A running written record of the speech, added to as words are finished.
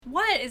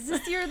What? Is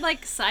this your,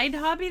 side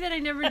hobby that I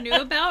never knew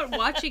about?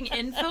 Watching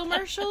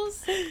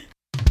infomercials?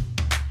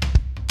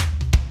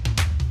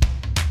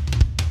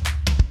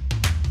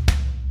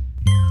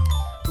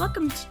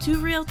 Welcome to Too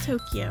Real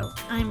Tokyo.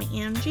 I'm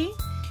Angie.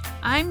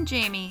 I'm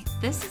Jamie.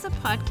 This is a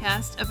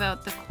podcast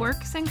about the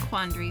quirks and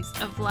quandaries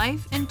of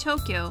life in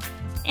Tokyo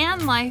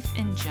and life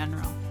in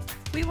general.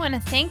 We want to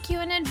thank you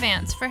in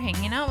advance for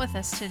hanging out with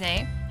us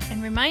today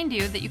and remind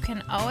you that you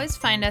can always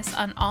find us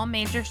on all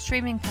major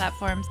streaming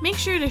platforms. Make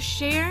sure to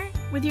share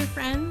with your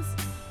friends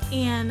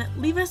and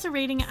leave us a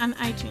rating on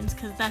iTunes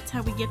because that's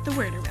how we get the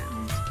word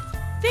around.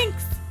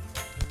 Thanks!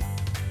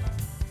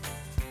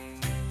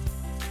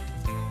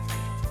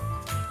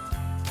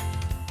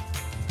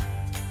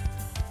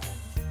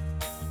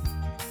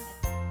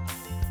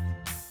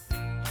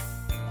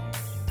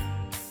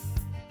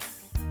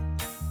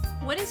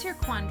 What is your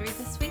quandary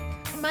this week?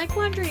 My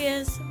quandary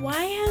is,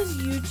 why has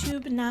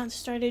YouTube not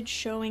started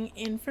showing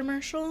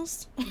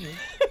infomercials?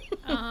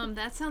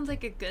 That sounds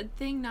like a good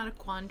thing, not a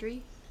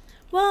quandary.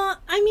 Well,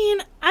 I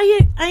mean,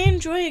 I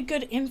enjoy a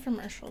good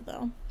infomercial,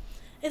 though.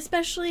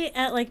 Especially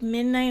at,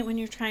 midnight when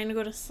you're trying to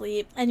go to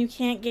sleep and you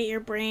can't get your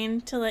brain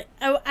to,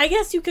 I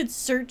guess you could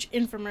search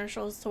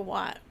infomercials to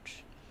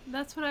watch.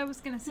 That's what I was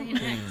going to say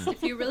next.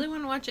 If you really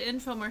want to watch an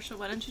infomercial,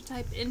 why don't you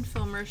type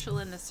infomercial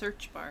in the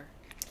search bar?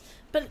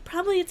 But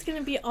probably it's going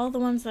to be all the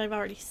ones that I've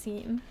already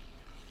seen.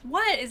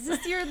 What? Is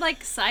this your,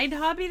 side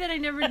hobby that I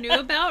never knew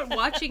about?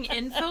 Watching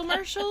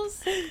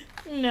infomercials?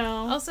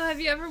 No. Also, have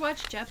you ever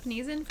watched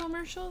Japanese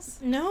infomercials?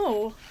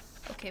 No.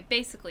 Okay,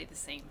 basically the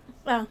same.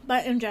 Well,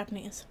 but in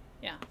Japanese.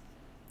 Yeah.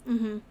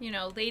 Mm-hmm. You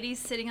know, ladies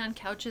sitting on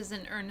couches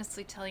and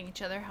earnestly telling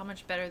each other how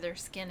much better their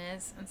skin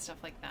is and stuff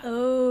like that.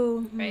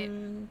 Oh. Right.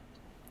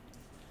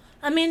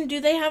 I mean, do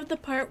they have the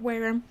part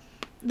where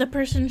the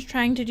person's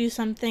trying to do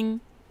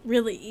something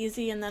really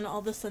easy and then all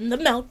of a sudden the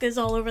milk is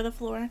all over the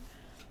floor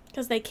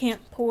because they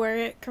can't pour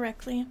it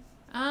correctly?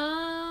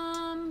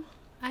 I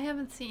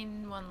haven't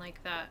seen one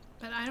like that,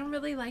 but I don't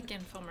really like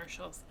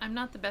infomercials. I'm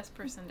not the best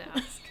person to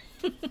ask.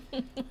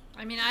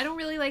 I mean, I don't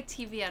really like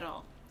TV at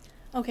all.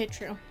 Okay,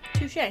 true.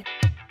 Touché.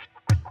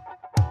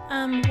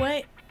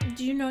 What?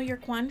 Do you know your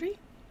quandary?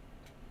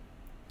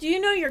 Do you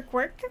know your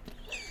quirk?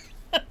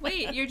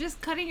 Wait, you're just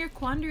cutting your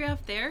quandary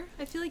off there?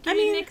 I feel like you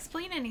didn't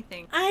explain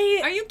anything.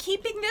 Are you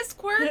keeping this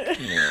quirk?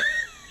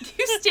 Do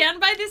you stand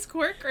by this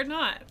quirk or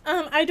not?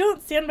 I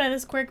don't stand by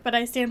this quirk, but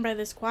I stand by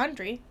this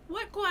quandary.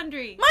 What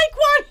quandary? My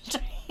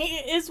quandary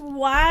is,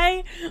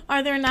 why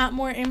are there not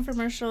more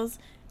infomercials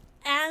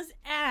as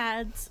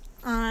ads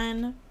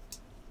on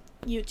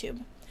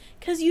YouTube?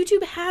 Because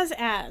YouTube has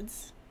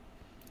ads.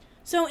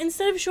 So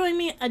instead of showing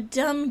me a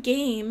dumb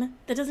game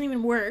that doesn't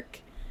even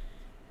work,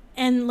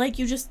 and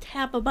you just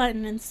tap a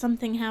button and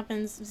something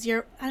happens,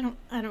 I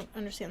don't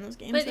understand those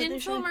games. But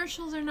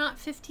infomercials are not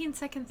 15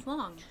 seconds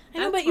long. I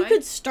know, but you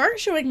could start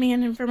showing me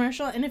an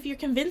infomercial, and if you're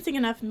convincing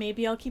enough,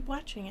 maybe I'll keep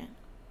watching it.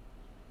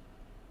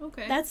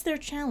 Okay. That's their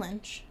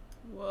challenge.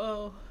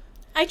 Whoa.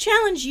 I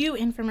challenge you,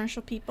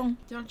 infomercial people.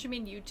 Don't you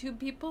mean YouTube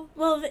people?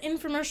 Well, the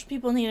infomercial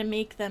people need to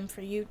make them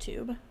for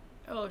YouTube.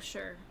 Oh,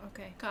 sure.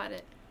 Okay, got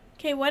it.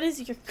 Okay, what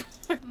is your...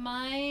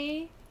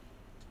 My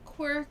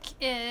quirk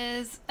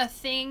is a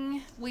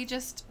thing we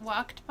just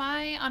walked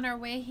by on our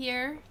way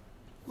here.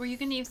 Were you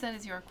going to use that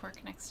as your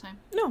quirk next time?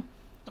 No.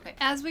 Okay.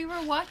 As we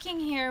were walking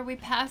here, we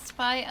passed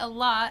by a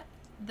lot.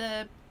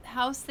 The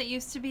house that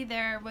used to be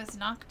there was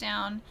knocked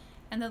down,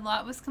 and the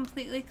lot was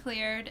completely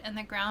cleared, and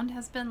the ground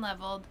has been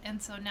leveled,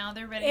 and so now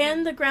they're ready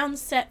And the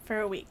ground's set for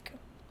a week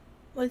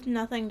with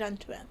nothing done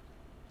to it.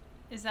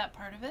 Is that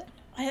part of it?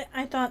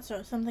 I thought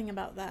so. Something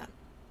about that.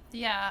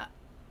 Yeah.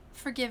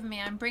 Forgive me,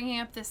 I'm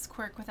bringing up this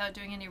quirk without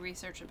doing any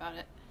research about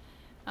it.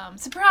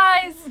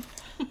 Surprise!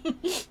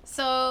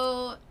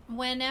 So,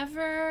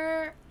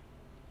 whenever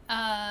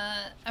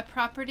a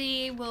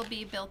property will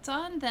be built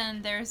on,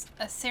 then there's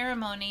a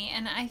ceremony,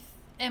 and I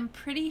am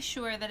pretty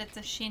sure that it's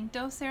a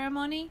Shinto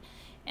ceremony,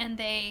 and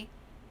they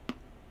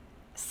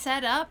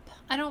set up,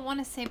 I don't want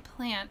to say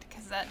plant,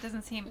 because that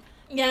doesn't seem...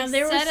 Yeah,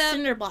 there were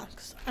cinder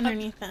blocks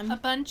underneath them. A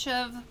bunch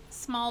of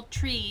small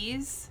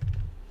trees.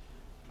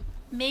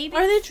 Maybe.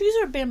 Are they trees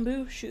or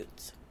bamboo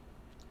shoots?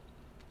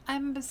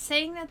 I'm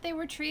saying that they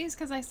were trees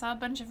because I saw a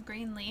bunch of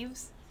green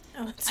leaves.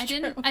 Oh, that's I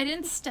true. I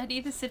didn't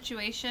study the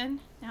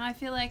situation. Now I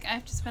feel like I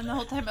have to spend the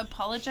whole time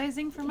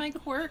apologizing for my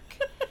quirk.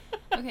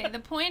 Okay, the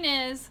point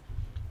is,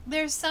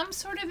 there's some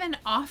sort of an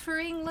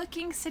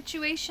offering-looking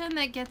situation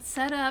that gets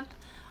set up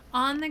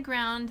on the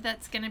ground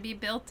that's going to be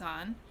built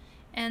on.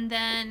 And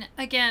then,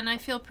 again, I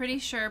feel pretty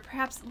sure,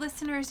 perhaps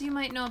listeners, you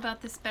might know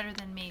about this better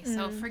than me,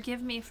 so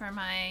forgive me for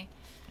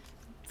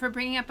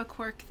bringing up a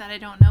quirk that I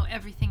don't know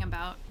everything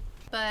about.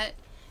 But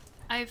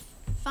I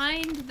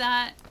find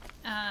that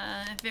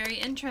very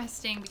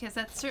interesting because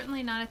that's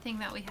certainly not a thing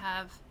that we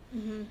have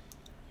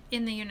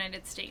in the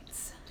United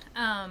States.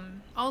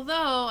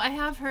 Although I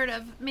have heard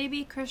of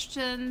maybe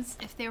Christians,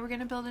 if they were going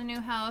to build a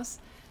new house,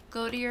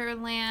 go to your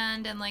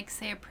land and like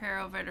say a prayer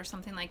over it or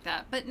something like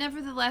that. But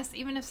nevertheless,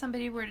 even if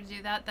somebody were to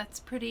do that,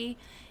 that's pretty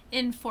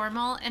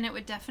informal, and it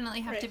would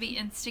definitely have to be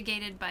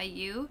instigated by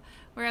you.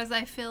 Whereas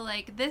I feel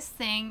like this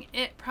thing,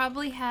 it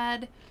probably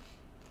had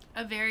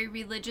a very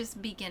religious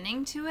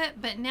beginning to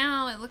it, but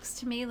now it looks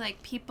to me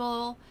like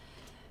people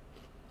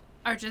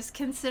are just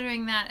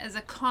considering that as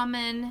a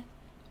common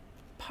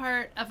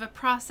part of a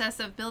process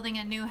of building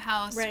a new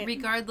house,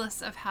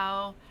 regardless of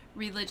how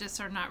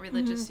religious or not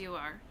religious you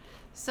are.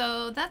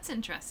 So that's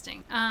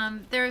interesting.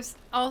 There's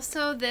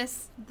also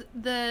there's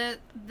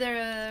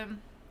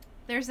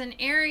an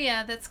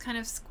area that's kind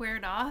of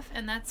squared off,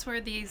 and that's where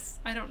these,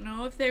 I don't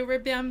know if they were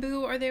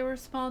bamboo or they were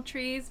small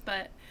trees,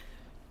 but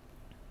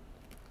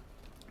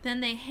then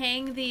they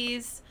hang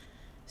these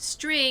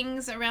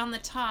strings around the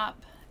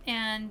top,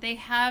 and they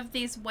have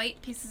these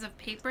white pieces of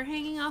paper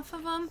hanging off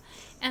of them,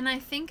 and I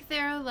think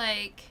they're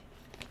like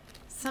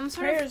some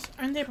sort prayers. of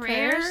Aren't they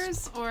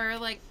prayers or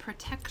like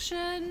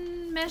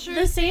protection measures.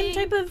 The same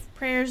type of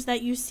prayers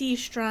that you see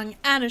strung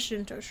at a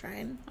Shinto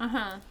shrine.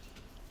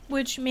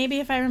 Which maybe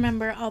if I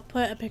remember, I'll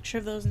put a picture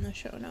of those in the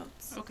show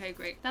notes. Okay,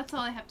 great. That's all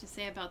I have to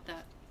say about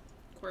that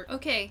quirk.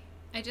 Okay,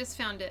 I just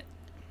found it.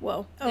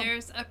 Whoa.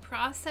 There's a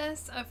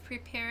process of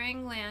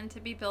preparing land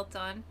to be built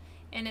on,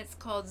 and it's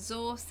called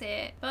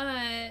zose,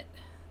 but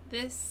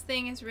this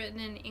thing is written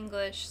in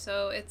English,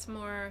 so it's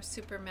more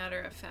super matter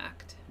of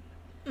fact.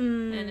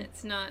 And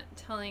it's not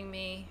telling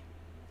me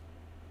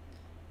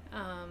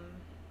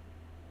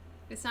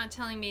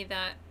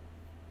that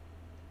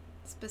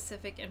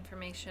specific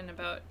information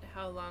about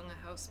how long a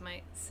house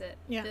might sit.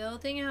 Yeah.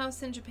 Building a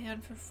house in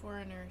Japan for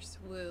foreigners.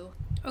 Woo.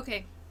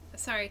 Okay,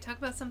 sorry, talk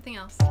about something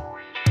else.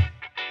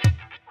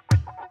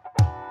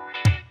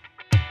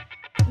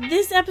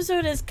 This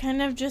episode is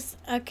kind of just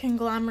a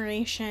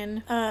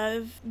conglomeration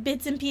of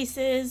bits and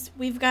pieces.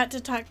 We've got to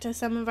talk to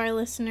some of our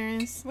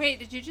listeners. Wait,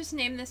 did you just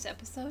name this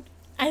episode?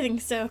 I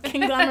think so.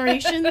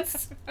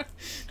 Conglomerations.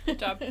 Good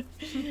job.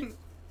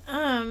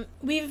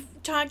 We've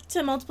talked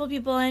to multiple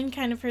people and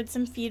kind of heard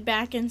some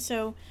feedback, and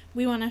so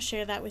we want to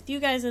share that with you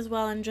guys as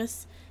well, and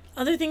just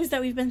other things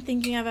that we've been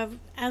thinking of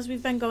as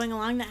we've been going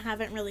along that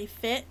haven't really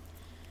fit.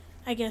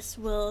 We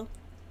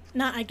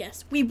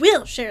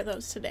will share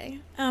those today.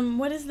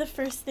 What is the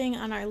first thing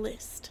on our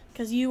list?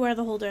 Because you are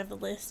the holder of the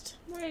list.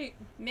 Right.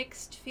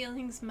 Mixed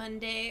Feelings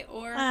Monday,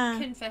 or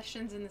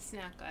Confessions in the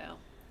Snack Aisle,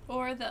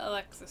 or the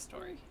Alexa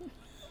story.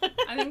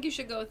 I think you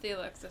should go with the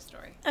Alexa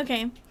story.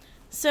 Okay.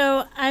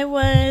 So I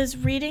was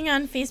reading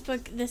on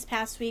Facebook this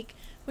past week,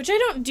 which I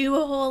don't do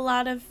a whole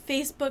lot of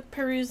Facebook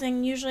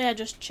perusing. Usually I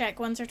just check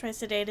once or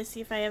twice a day to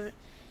see if I have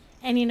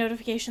any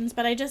notifications,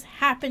 but I just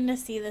happened to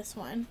see this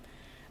one.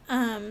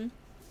 An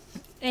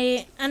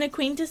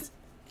acquaintance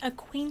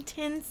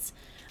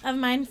of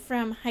mine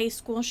from high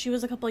school. She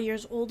was a couple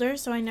years older,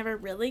 so I never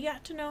really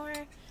got to know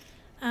her.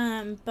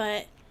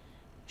 But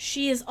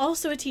she is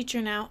also a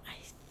teacher now. I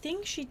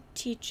think she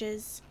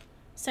teaches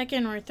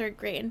 2nd or 3rd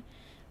grade.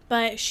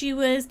 But she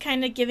was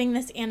kind of giving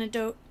this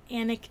anecdote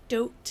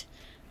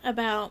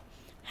about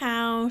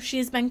how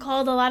she's been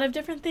called a lot of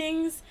different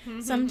things.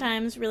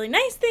 Sometimes really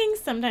nice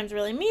things, sometimes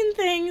really mean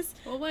things.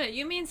 Well, what?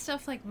 You mean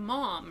stuff like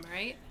mom,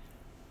 right?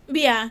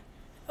 Yeah.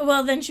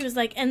 Well, then she was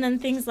like, and then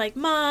things like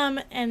mom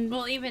and...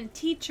 Well, even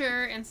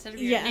teacher instead of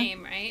your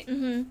name, right?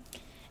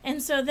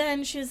 And so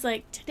then she was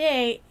like,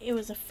 today, it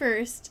was a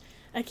first.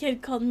 A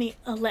kid called me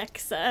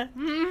Alexa.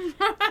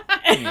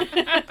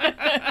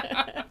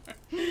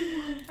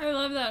 I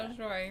love that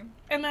story.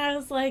 And I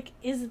was like,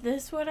 is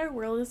this what our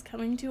world is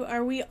coming to?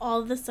 Are we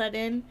all of a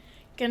sudden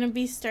going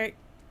to start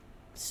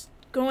to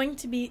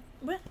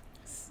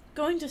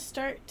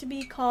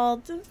be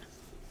called...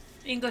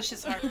 English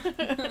is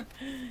hard.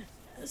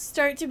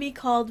 Start to be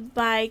called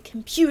by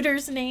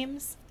computers'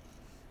 names?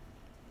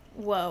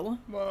 Whoa.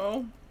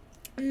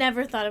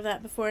 Never thought of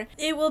that before.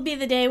 It will be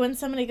the day when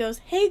somebody goes,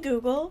 hey,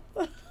 Google.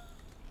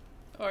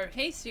 Or,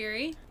 hey,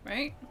 Siri,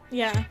 right?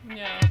 Yeah.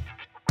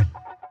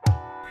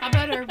 How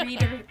about our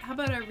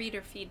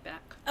reader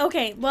feedback?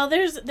 Okay, well,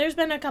 there's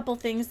been a couple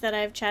things that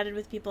I've chatted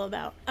with people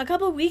about. A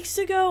couple weeks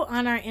ago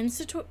on our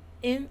Instatory,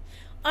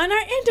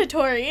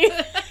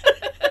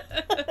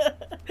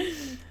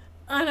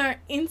 on our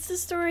Insta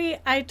story,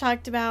 I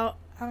talked about,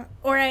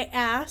 or I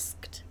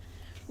asked,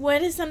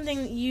 what is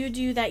something you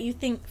do that you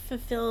think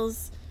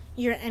fulfills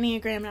your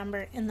Enneagram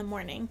number in the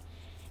morning?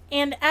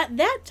 And at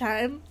that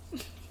time,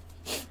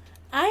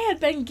 I had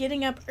been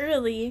getting up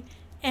early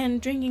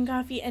and drinking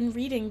coffee and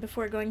reading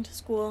before going to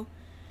school.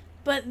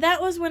 But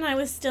that was when I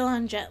was still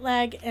on jet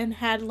lag and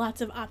had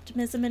lots of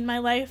optimism in my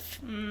life.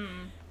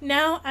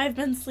 Now I've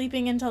been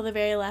sleeping until the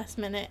very last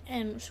minute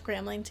and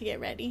scrambling to get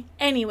ready.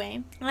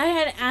 Anyway, I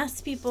had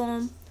asked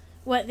people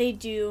what they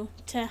do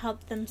to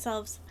help their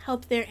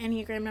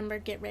Enneagram number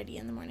get ready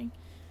in the morning.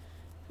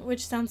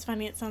 Which sounds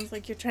funny. It sounds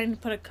like you're trying to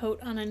put a coat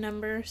on a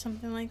number or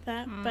something like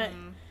that. But,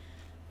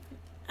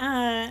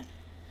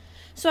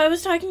 so I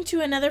was talking to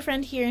another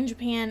friend here in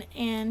Japan,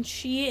 and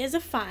she is a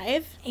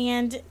 5,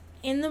 and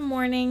in the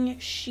morning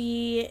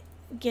she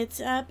gets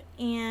up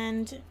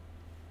and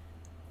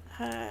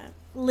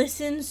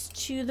listens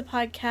to the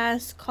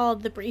podcast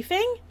called The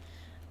Briefing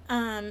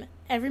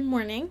every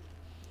morning.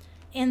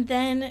 And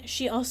then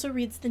she also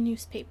reads the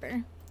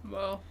newspaper.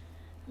 Whoa.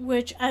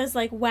 Which I was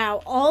like,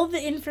 wow, all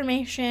the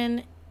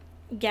information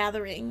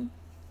gathering.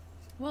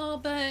 Well,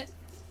 but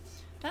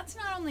that's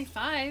not only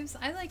fives.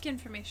 I like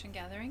information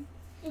gathering.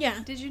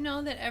 Yeah. Did you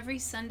know that every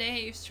Sunday I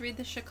used to read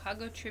the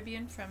Chicago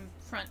Tribune from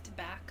front to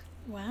back?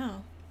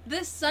 Wow.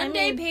 This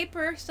Sunday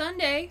paper,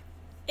 Sunday.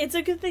 It's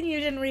a good thing you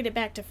didn't read it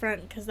back to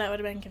front, because that would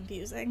have been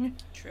confusing.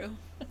 True.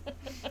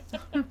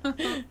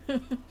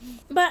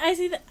 But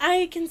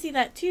I can see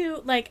that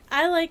too. Like,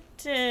 I like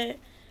to...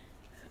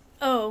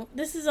 Oh,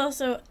 this is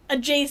also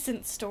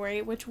adjacent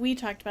story, which we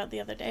talked about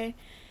the other day,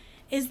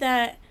 is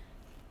that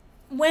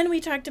when we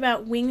talked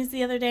about wings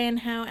the other day and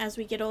how as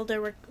we get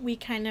older, we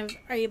kind of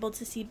are able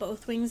to see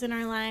both wings in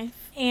our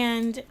life.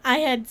 And I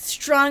had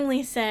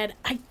strongly said,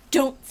 I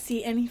don't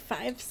see any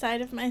 5 side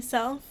of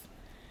myself.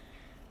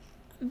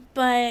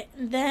 But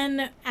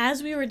then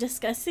as we were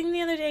discussing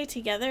the other day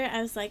together,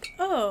 I was like,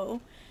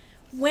 oh,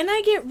 when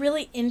I get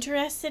really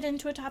interested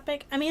into a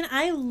topic, I mean,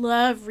 I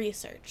love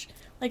research.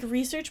 Like,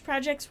 research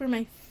projects were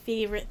my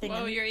favorite thing.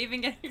 Whoa, you're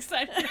even getting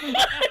excited.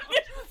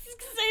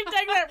 Same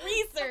talking about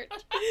research.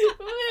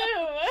 Woo.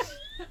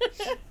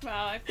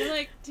 Wow, I feel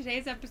like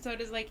today's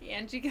episode is like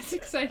Angie gets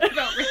excited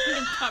about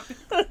random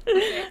topics.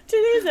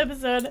 Today's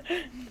episode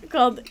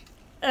called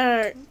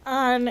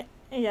on...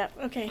 Yeah,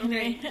 okay.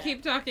 Okay,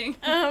 keep talking.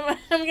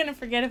 I'm gonna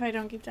forget if I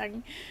don't keep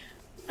talking.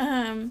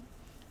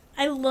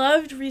 I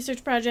loved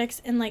research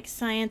projects and like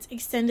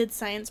extended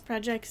science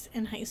projects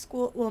in high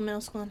school, well, middle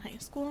school and high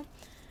school,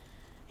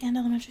 and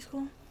elementary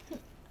school.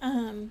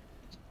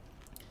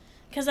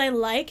 Because I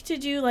like to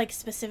do like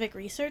specific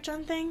research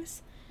on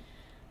things.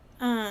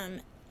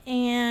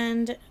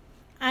 And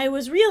I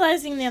was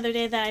realizing the other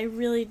day that I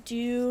really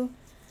do,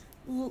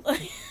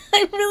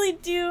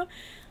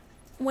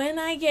 when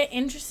I get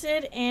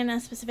interested in a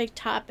specific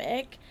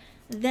topic,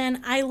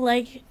 then I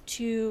like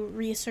to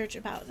research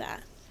about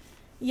that.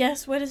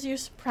 Yes, what is your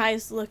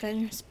surprised look on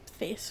your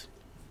face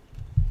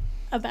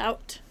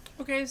about?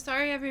 Okay,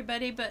 sorry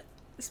everybody, but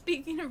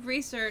speaking of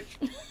research,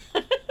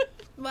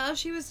 while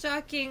she was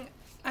talking,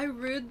 I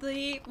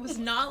rudely was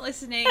not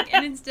listening,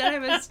 and instead I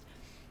was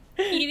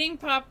eating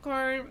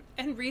popcorn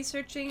and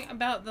researching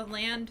about the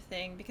land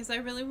thing, because I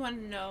really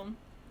want to know,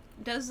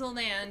 does the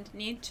land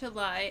need to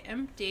lie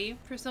empty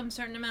for some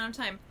certain amount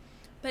of time?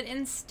 But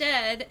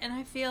instead, and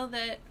I feel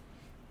that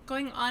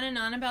going on and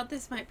on about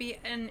this might be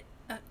a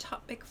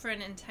topic for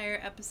an entire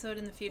episode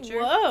in the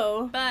future.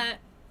 Whoa. But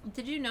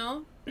did you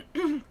know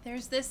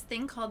there's this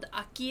thing called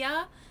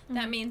Akia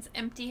that means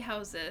empty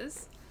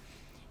houses?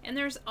 And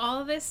there's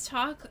all this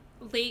talk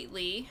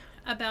lately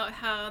about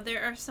how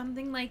there are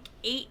something like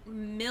 8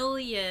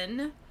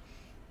 million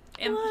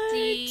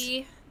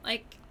empty,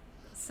 like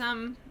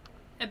some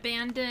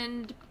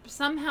abandoned,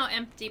 somehow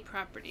empty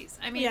properties.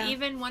 I mean,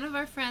 even one of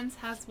our friends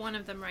has one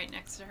of them right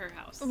next to her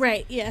house.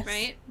 Right, yes.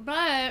 Right?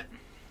 But,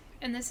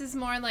 and this is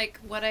more like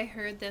what I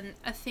heard than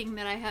a thing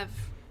that I have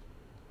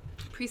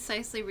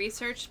precisely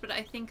researched, but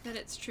I think that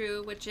it's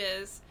true, which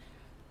is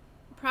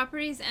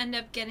properties end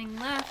up getting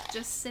left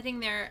just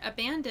sitting there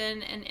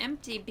abandoned and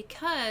empty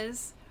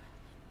because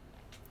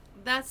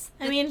that's...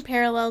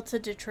 parallel to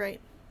Detroit.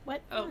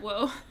 What? Oh,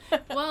 whoa.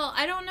 Well,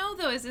 I don't know,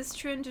 though. Is this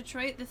true in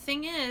Detroit? The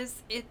thing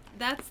is,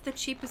 that's the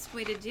cheapest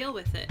way to deal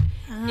with it.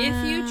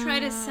 If you try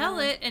to sell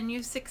it and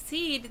you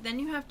succeed, then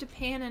you have to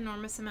pay an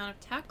enormous amount of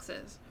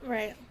taxes.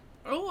 Right.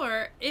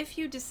 Or if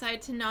you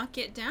decide to knock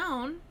it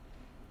down,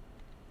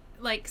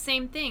 like,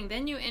 same thing.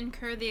 Then you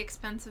incur the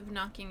expense of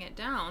knocking it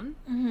down.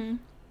 Mm-hmm.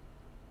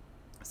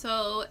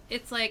 So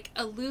it's like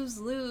a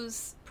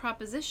lose-lose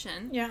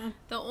proposition. Yeah.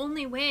 The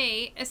only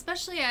way,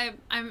 especially I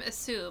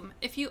assume,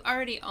 if you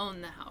already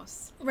own the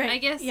house. Right. I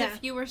guess if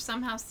you were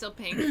somehow still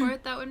paying for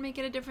it, that would make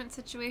it a different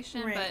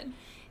situation. Right. But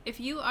if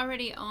you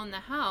already own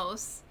the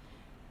house,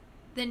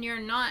 then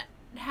you're not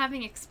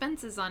having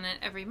expenses on it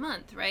every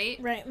month, right?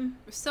 Right.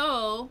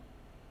 So,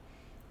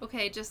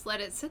 okay, just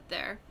let it sit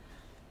there.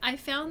 I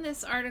found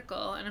this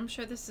article, and I'm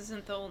sure this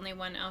isn't the only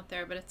one out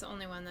there, but it's the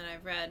only one that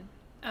I've read,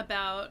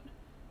 about...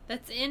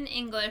 that's in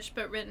English,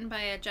 but written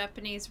by a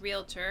Japanese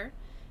realtor.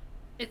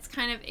 It's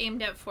kind of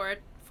aimed at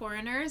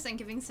foreigners and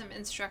giving some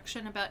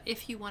instruction about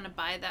if you want to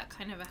buy that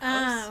kind of a house.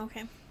 Ah,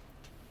 okay.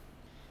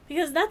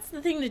 Because that's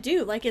the thing to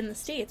do, like in the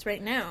States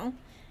right now,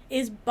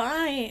 is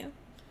buy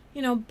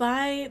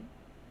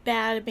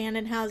bad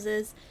abandoned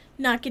houses,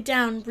 knock it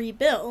down,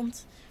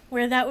 rebuild,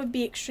 where that would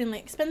be extremely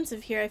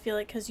expensive here, I feel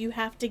like, because you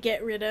have to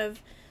get rid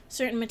of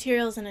certain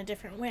materials in a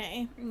different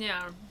way.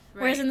 Yeah, right.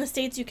 Whereas in the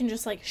States, you can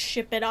just, like,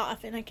 ship it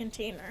off in a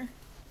container.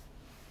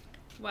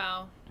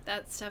 Wow.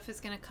 That stuff is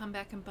going to come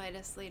back and bite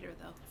us later,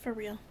 though. For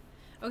real.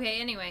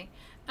 Okay, anyway.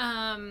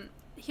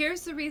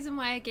 Here's the reason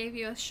why I gave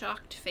you a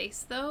shocked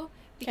face, though.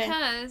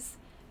 Because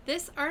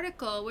this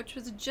article, which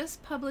was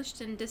just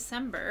published in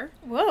December,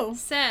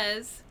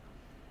 says...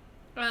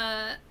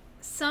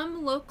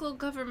 some local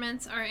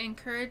governments are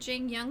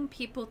encouraging young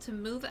people to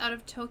move out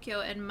of Tokyo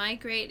and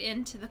migrate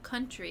into the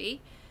country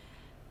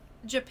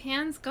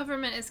Japan's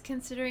government is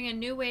considering a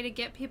new way to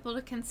get people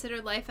to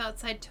consider life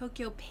outside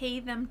Tokyo, pay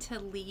them to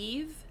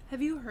leave.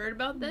 Have you heard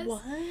about this?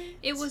 What?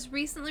 It was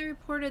recently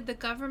reported the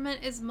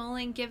government is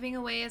mulling giving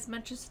away as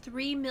much as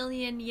 3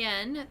 million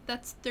yen,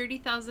 that's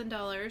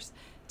 $30,000,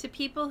 to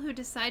people who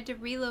decide to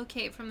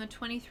relocate from the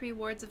 23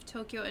 wards of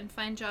Tokyo and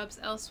find jobs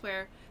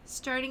elsewhere,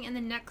 starting in the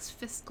next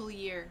fiscal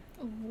year.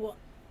 What?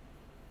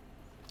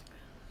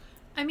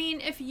 I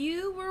mean, if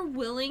you were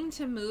willing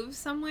to move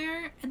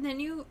somewhere and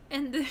the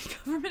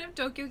government of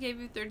Tokyo gave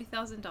you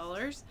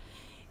 $30,000,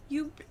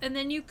 and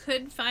then you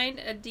could find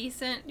a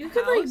decent You house.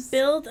 could, like,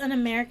 build an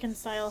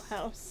American-style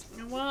house.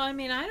 Well, I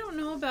mean, I don't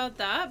know about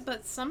that,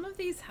 but some of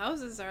these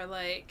houses are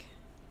like...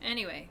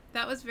 Anyway,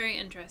 that was very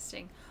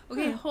interesting.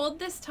 Okay, hold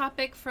this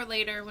topic for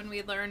later when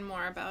we learn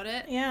more about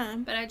it. Yeah.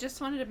 But I just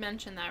wanted to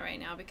mention that right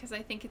now because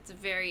I think it's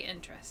very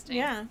interesting.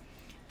 Yeah.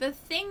 The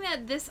thing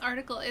that this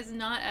article is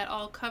not at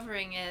all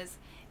covering is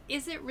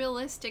it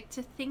realistic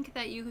to think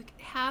that you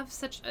have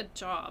such a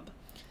job?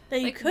 That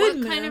you Like, could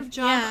what kind move. of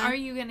job Yeah. are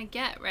you going to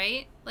get,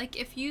 right? Like,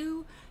 if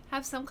you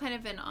have some kind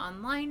of an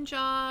online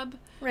job,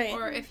 Right.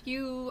 or if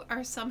you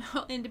are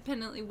somehow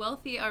independently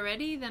wealthy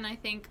already, then I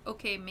think,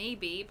 okay,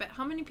 maybe. But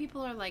how many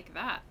people are like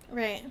that?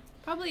 Right.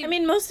 Probably. I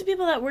mean, most of the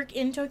people that work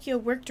in Tokyo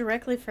work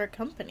directly for a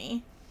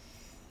company.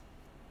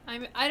 I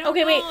don't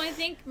Okay, know. wait. I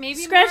think maybe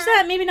Scratch more...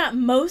 that, maybe not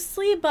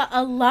mostly, but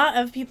a lot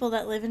of people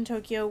that live in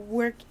Tokyo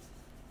work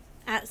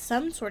at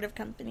some sort of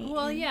company.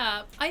 Well,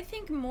 yeah. I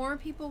think more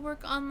people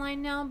work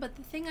online now, but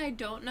the thing I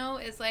don't know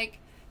is, like,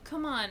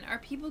 come on, are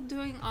people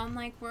doing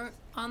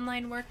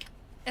online work,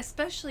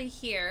 especially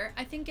here?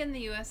 I think in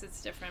the U.S.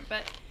 it's different,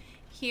 but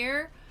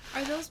here,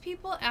 are those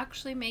people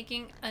actually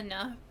making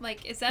enough?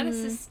 Like, is that a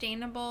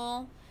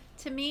sustainable...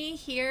 To me,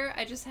 here,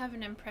 I just have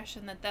an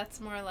impression that that's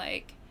more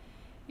like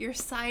your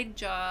side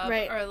job,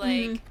 Right. or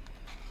like,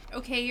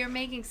 okay, you're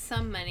making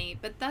some money,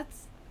 but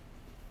that's...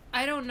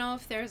 I don't know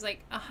if there's, like,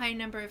 a high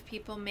number of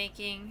people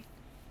making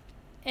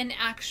an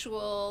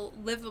actual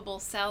livable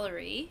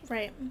salary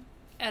Right.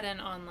 at an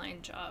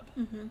online job.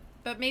 Mm-hmm.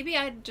 But maybe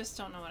I just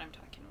don't know what I'm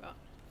talking about.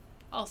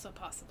 Also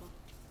possible.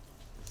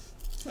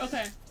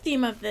 Okay.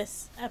 Theme of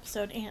this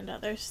episode and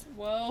others.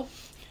 Whoa.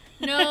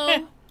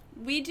 No,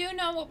 we do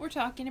know what we're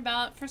talking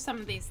about for some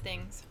of these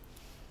things.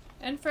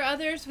 And for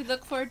others, we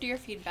look forward to your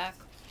feedback.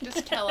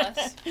 Just tell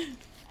us.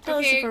 Tell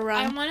us if we're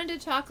I wrong. wanted to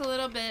talk a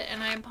little bit,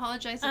 and I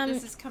apologize if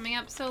this is coming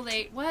up so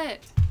late. What?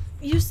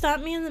 You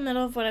stopped me in the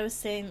middle of what I was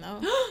saying,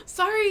 though.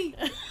 Sorry.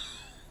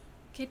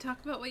 Okay,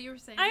 talk about what you were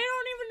saying. I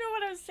don't even know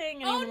what I was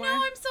saying anymore. Oh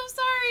no, I'm so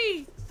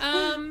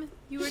sorry.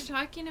 You were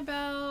talking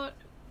about...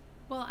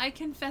 Well, I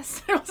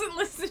confess I wasn't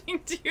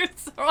listening to you,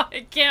 so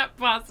I can't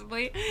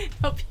possibly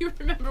help you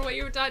remember what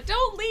you were talking...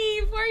 Don't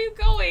leave! Where are you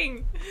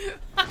going?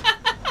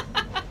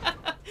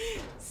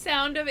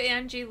 Sound of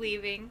Angie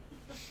leaving.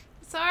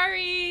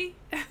 Sorry.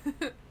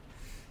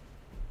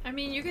 I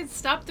mean, you can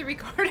stop the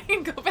recording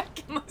and go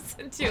back and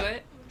listen to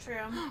it. True.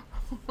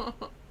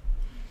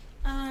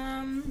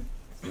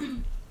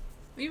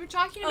 We were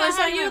talking I about was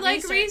how talking you about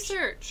like research.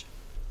 research.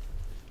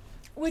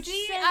 Which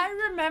See, said-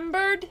 I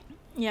remembered.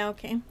 Yeah,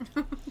 okay.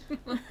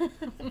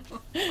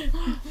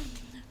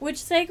 Which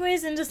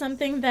segues into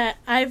something that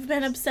I've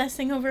been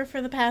obsessing over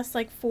for the past,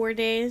 4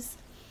 days.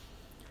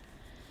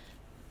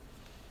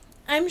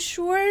 I'm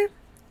sure...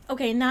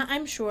 Okay,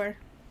 I'm sure.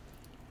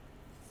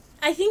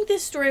 I think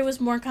this story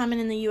was more common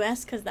in the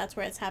U.S. because that's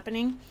where it's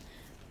happening.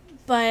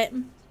 But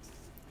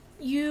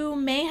you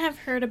may have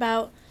heard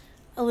about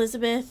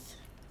Elizabeth...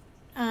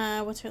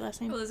 what's her last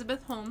name?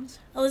 Elizabeth Holmes.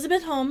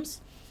 Elizabeth Holmes,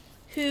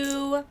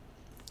 who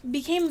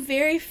became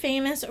very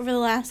famous over the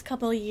last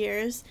couple of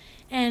years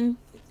and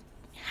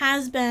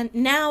has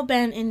now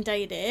been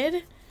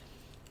indicted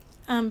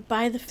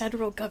by the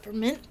federal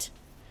government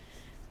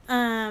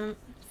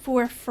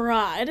for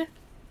fraud.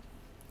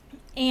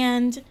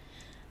 And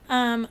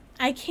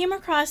I came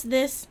across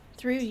this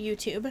through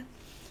YouTube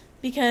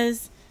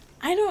because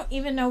I don't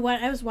even know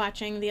what I was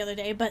watching the other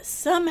day, but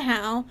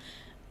somehow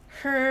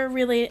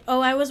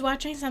I was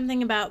watching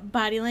something about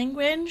body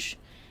language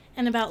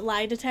and about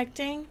lie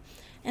detecting.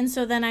 And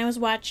so then I was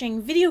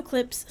watching video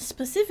clips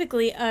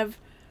specifically of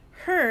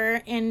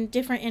her in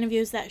different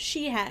interviews that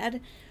she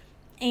had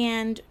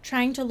and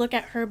trying to look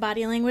at her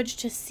body language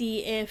to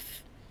see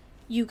if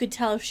you could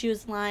tell if she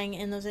was lying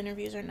in those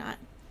interviews or not.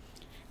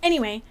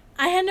 Anyway,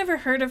 I had never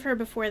heard of her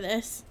before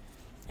this,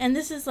 and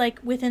this is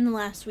within the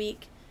last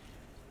week.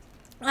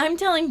 I'm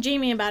telling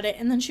Jamie about it,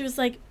 and then she was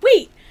like,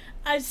 wait,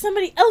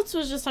 somebody else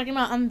was just talking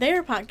about on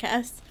their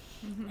podcast.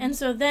 Mm-hmm. And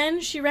so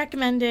then she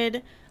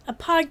recommended a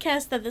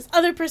podcast that this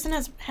other person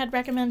had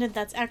recommended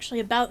that's actually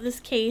about this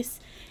case,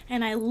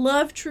 and I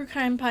love true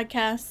crime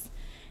podcasts,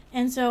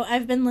 and so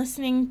I've been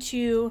listening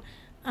to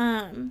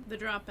The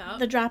Dropout.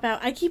 The Dropout.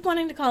 I keep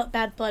wanting to call it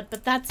Bad Blood,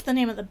 but that's the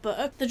name of the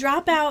book. The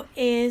Dropout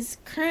is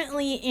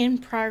currently in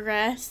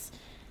progress.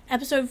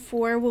 Episode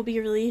 4 will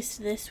be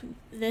released this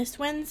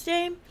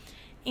Wednesday,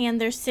 and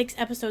there's 6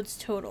 episodes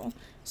total.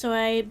 So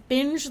I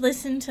binge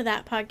listened to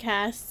that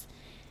podcast,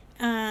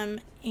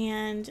 and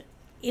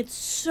It's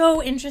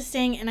so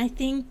interesting, and I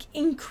think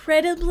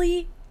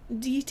incredibly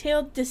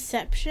detailed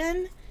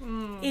deception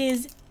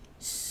is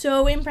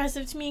so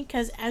impressive to me,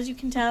 because as you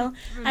can tell,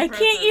 I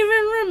can't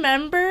even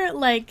remember,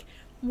 like,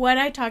 what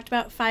I talked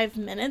about 5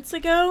 minutes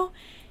ago,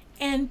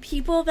 and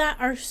people that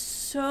are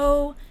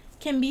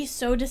can be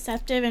so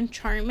deceptive and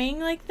charming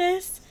like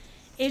this,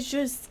 it's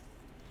just,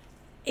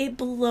 it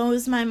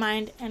blows my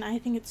mind, and I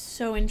think it's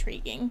so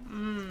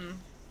intriguing.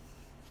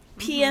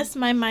 P.S.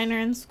 My minor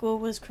in school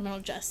was criminal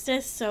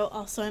justice, so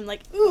also I'm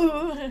like,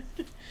 ooh.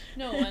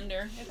 No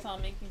wonder. It's all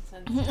making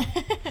sense.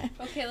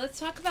 Okay, let's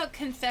talk about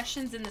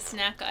confessions in the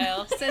snack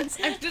aisle, since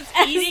I'm just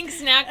eating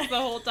snacks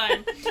the whole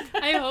time.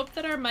 I hope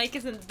that our mic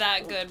isn't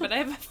that good, but I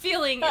have a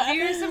feeling if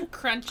you hear some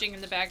crunching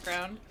in the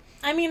background.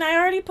 I mean, I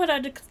already put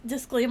a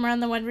disclaimer on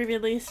the one we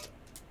released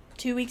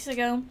 2 weeks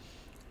ago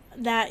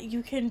that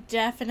you can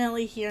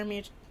definitely hear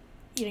me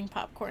eating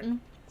popcorn.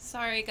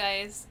 Sorry,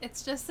 guys.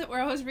 It's just that we're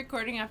always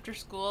recording after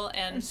school,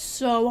 and I'm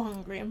so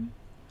hungry.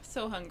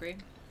 So hungry.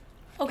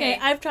 Okay,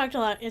 I've talked a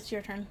lot. It's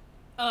your turn.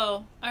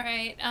 Oh, all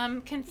right.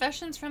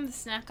 Confessions from the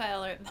snack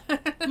aisle.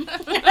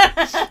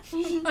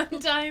 One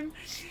time,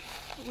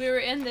 we were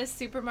in this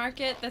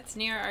supermarket that's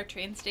near our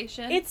train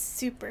station. It's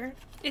super.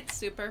 It's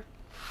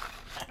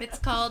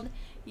called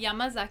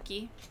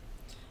Yamazaki.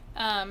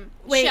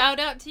 Wait. Shout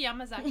out to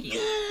Yamazaki.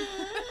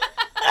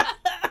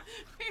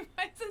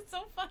 Why is it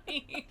so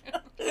funny?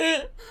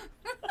 I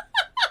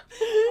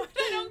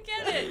don't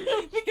get it.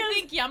 You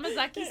think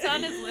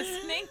Yamazaki-san is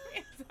listening?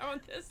 Is that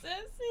what this is?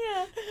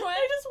 Yeah. What?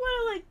 I just want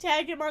to, like,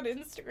 tag him on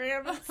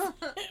Instagram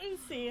and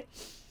see.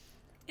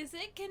 Is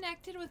it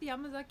connected with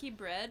Yamazaki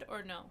bread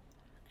or no?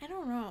 I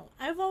don't know.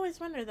 I've always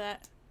wondered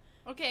that.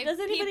 Okay, does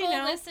anybody people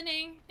know?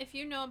 Listening, if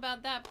you know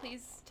about that,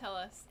 please tell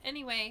us.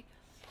 Anyway,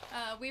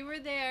 we were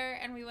there,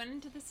 and we went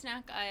into the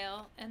snack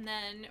aisle, and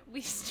then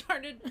we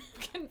started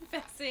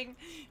confessing.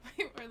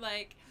 We were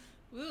like,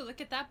 ooh, look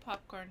at that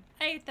popcorn.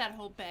 I ate that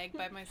whole bag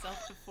by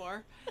myself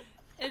before.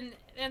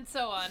 And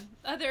so on.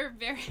 Other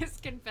various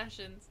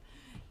confessions.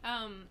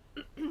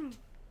 We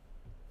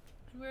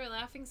were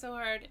laughing so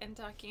hard and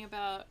talking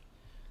about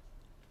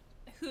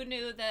who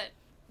knew that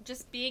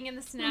just being in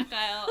the snack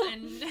aisle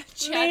and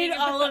chatting made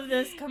all of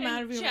this come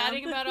out of your mouth.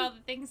 Chatting about all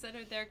the things that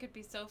are there could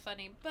be so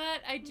funny.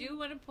 But I do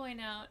want to point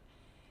out,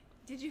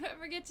 did you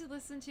ever get to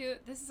listen to,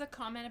 this is a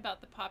comment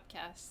about the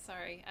podcast.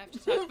 Sorry, I have to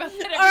talk about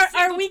that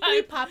our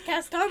weekly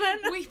podcast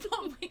comment?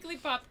 Weekly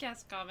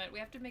podcast comment. We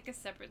have to make a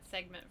separate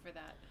segment for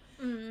that.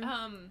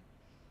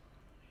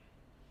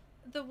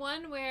 The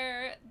one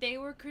where they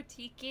were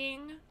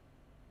critiquing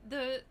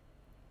the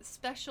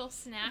special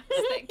snacks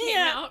that came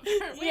out.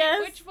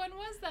 Which one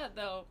was that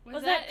though?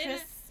 Was that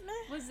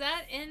Christmas? Was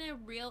that in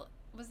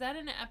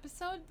an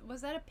episode?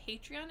 Was that a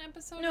Patreon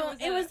episode? No,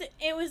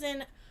 it was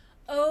in.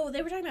 Oh,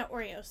 they were talking about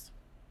Oreos.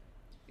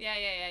 Yeah.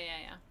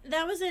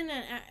 That was in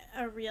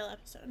a real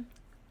episode.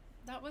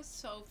 That was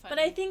so funny. But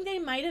I think they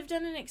might have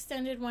done an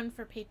extended one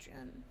for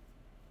Patreon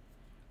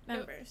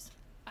members.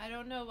 I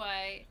don't know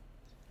why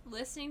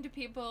listening to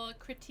people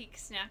critique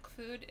snack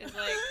food is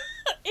like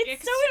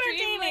it's so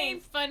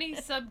entertaining. Funny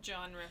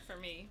subgenre for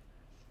me.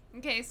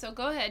 Okay, so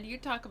go ahead. You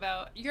talk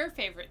about your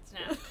favorite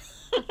snack.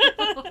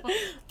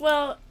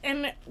 Well,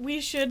 and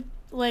we should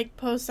like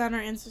post on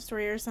our Insta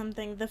story or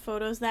something the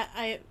photos that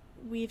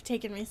we've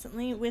taken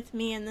recently with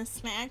me and the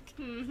snack.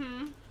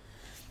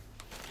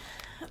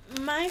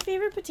 My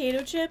favorite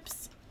potato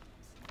chips.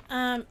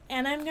 And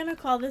I'm gonna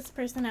call this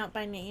person out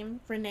by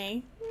name,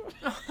 Renee.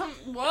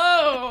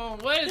 Whoa,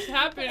 what is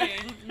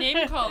happening?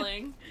 Name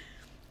calling.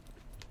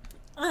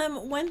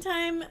 One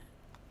time,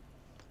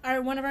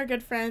 one of our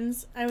good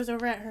friends, I was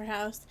over at her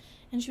house,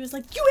 and she was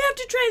like, "You have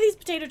to try these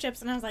potato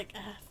chips," and I was like,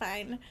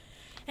 "Fine."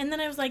 And then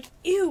I was like,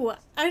 "Ew,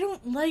 I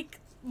don't like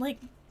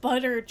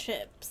butter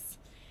chips,"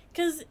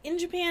 because in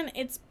Japan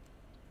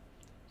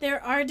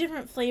there are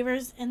different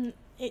flavors, and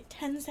it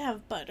tends to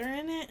have butter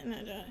in it, and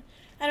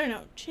I don't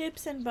know,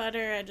 chips and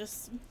butter,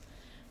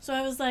 so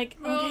I was like,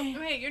 okay.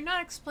 Well, wait, you're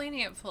not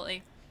explaining it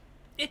fully.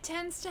 It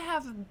tends to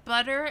have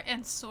butter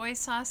and soy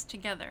sauce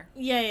together.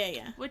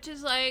 Yeah. Which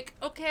is like,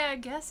 okay, I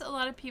guess a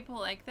lot of people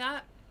like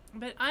that,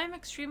 but I'm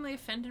extremely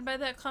offended by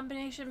that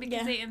combination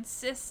because they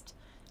insist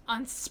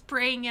on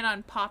spraying it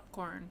on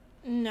popcorn.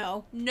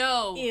 No.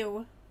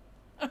 Ew.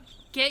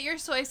 Get your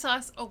soy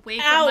sauce away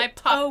from my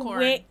popcorn. Oh,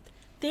 wait.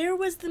 There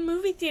was the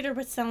movie theater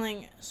was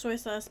selling soy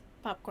sauce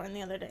popcorn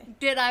the other day.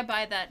 Did I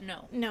buy that?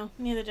 No. No,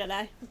 neither did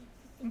I.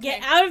 Okay.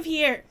 Get out of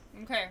here.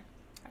 Okay.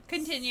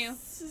 Continue.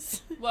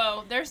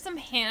 Whoa, there's some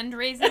hand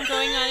raising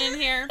going on in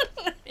here.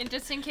 And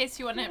just in case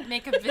you want to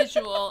make a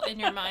visual in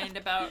your mind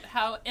about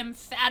how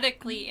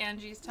emphatically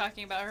Angie's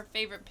talking about her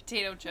favorite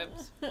potato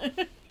chips.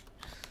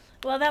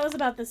 Well, that was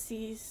about the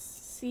sea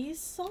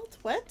salt?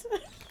 What?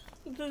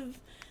 The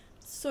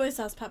soy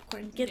sauce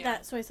popcorn. Get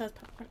that soy sauce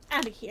popcorn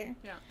out of here.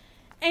 Yeah.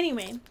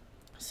 Anyway,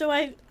 so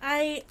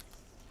I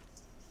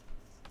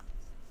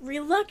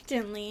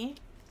reluctantly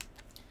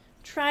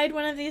tried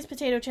one of these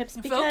potato chips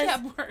because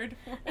vocab word.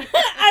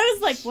 I I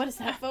was like, what is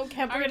that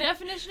vocab Our word?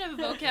 definition of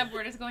a vocab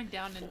word is going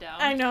down and down.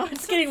 I know,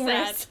 it's getting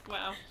sad. worse.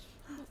 Wow.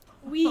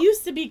 We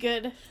used to be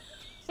good.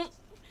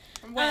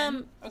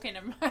 When? Okay,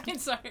 never mind.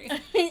 Sorry.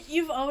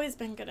 You've always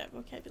been good at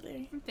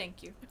vocabulary.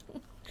 Thank you.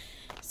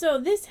 So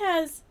this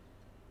has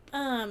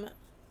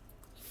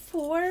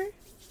four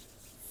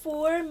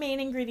main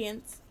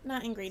ingredients,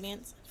 not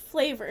ingredients,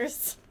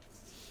 flavors.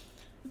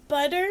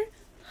 Butter,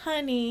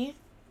 honey,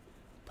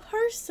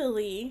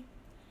 parsley,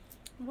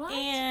 What?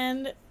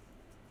 and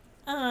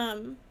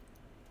Wow.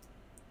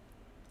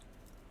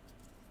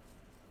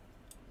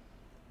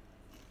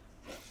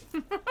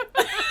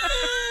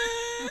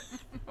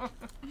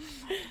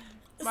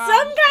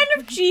 some kind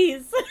of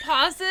cheese.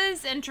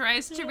 Pauses and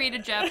tries to read a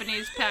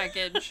Japanese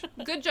package.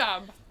 Good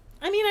job.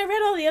 I mean, I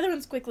read all the other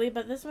ones quickly,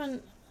 but this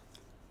one,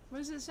 What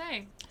does it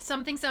say?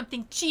 Something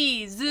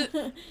cheese.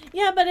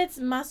 yeah, but it's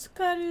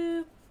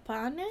mascarpone.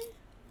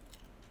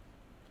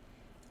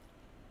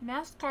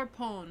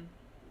 Mascarpone.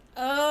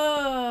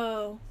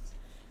 Oh,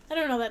 I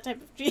don't know that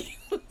type of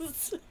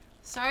cheese.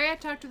 Sorry, I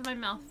talked with my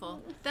mouth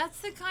full. That's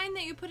the kind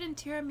that you put in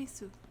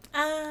tiramisu.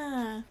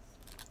 Ah.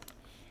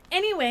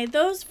 Anyway,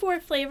 those four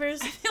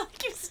flavors. I feel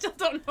like you still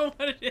don't know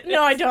what it is.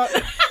 No, I don't.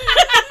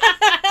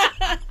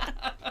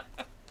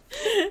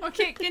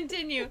 Okay,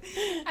 continue.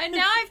 And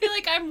now I feel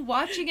like I'm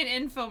watching an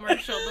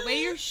infomercial. The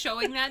way you're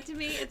showing that to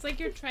me, it's like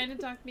you're trying to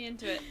talk me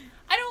into it.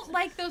 I don't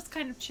like those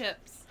kind of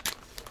chips.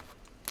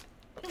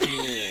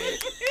 Ew,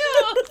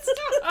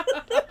 stop.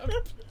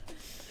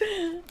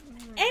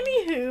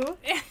 Anywho.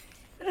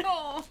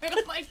 No, I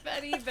don't like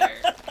that either.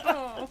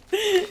 Oh.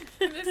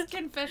 This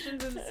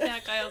confessions in the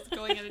snack aisle is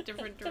going in a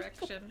different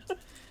direction.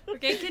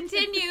 Okay,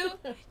 continue.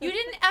 You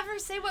didn't ever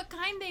say what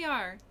kind they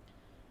are.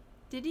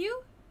 Did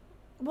you?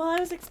 Well,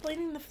 I was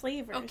explaining the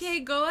flavors. Okay,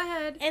 go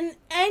ahead. And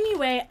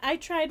anyway, I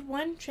tried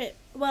one chip.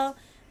 Well,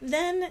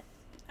 then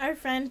our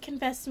friend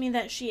confessed to me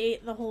that she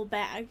ate the whole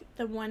bag.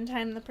 The one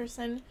time the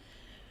person,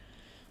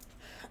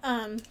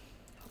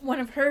 one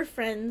of her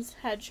friends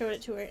had showed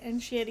it to her,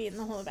 and she had eaten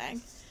the whole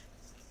bag.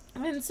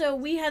 And so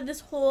we had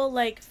this whole,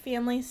 like,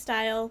 family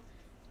style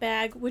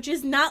bag, which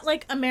is not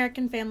like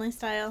American family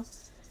style.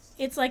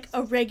 It's like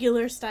a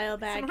regular style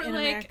bag It's in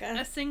more like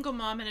America. a single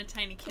mom and a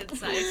tiny kid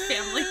size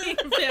family.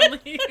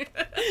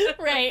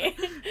 Right.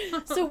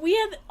 So we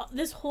had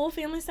this whole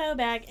family style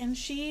bag, and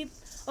she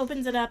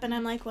opens it up, and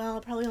I'm like, well,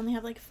 I'll probably only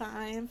have like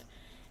 5.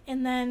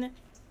 And then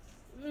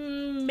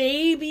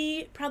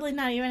probably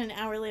not even an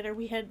hour later,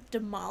 we had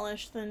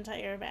demolished the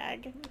entire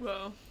bag.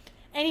 Whoa.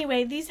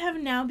 Anyway, these have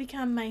now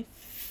become my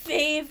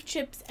fave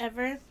chips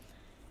ever.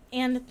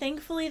 And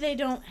thankfully they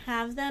don't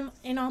have them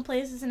in all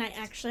places, and I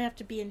actually have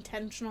to be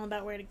intentional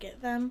about where to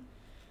get them.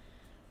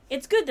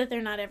 It's good that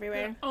they're not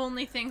everywhere. The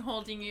only thing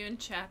holding you in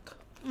check.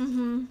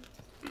 Mm-hmm.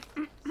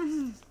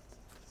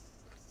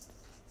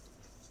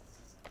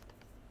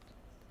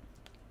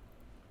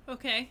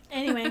 Okay.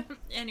 Anyway.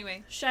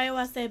 Anyway.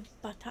 Shiawase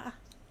bata.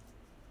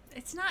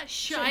 It's not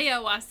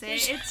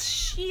shiawase,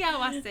 it's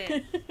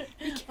shiawase.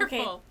 Be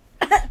careful.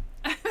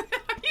 Are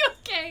you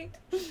okay?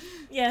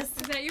 Yes.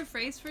 Is that your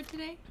phrase for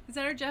today? Is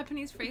that our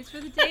Japanese phrase for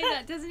the day?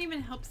 That doesn't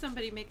even help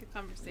somebody make a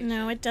conversation.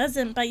 No, it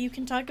doesn't, but you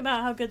can talk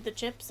about how good the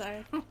chips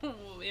are.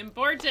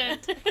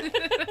 Important.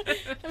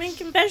 I mean,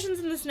 confessions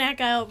in the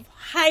snack aisle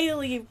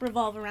highly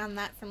revolve around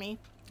that for me.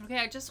 Okay,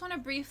 I just want to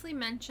briefly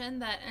mention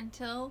that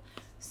until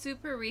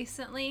super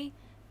recently,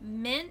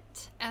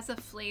 mint as a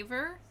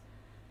flavor,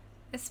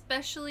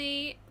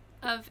 especially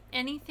of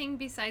anything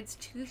besides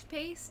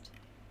toothpaste,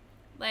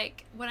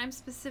 like what I'm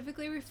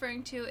specifically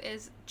referring to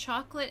is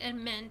chocolate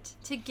and mint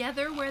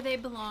together where they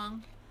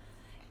belong,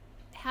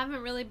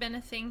 haven't really been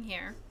a thing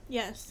here.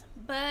 Yes.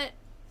 But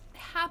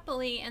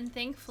happily and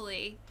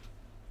thankfully,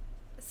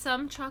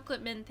 some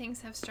chocolate mint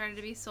things have started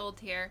to be sold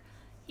here,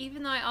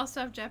 even though I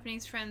also have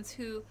Japanese friends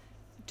who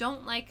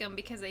don't like them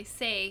because they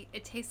say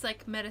it tastes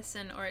like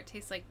medicine or it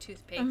tastes like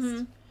toothpaste.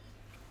 Mm-hmm.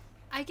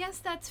 I guess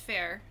that's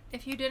fair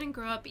if you didn't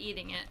grow up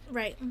eating it.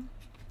 Right.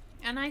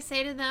 And I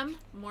say to them,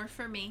 more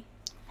for me.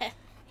 Heh.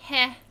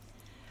 Heh.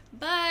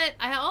 But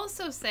I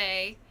also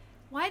say,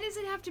 why does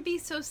it have to be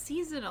so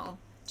seasonal?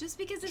 Just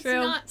because it's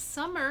True. not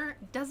summer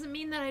doesn't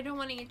mean that I don't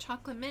want to eat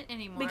chocolate mint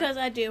anymore. Because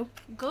I do.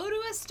 Go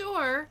to a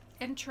store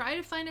and try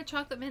to find a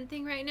chocolate mint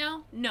thing right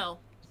now? No.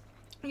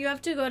 You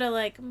have to go to,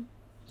 like,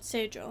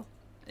 Seijo.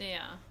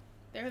 Yeah.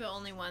 They're the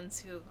only ones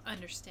who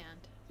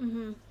understand.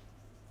 Mm-hmm.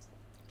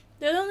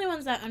 They're the only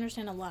ones that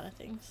understand a lot of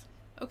things.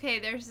 Okay,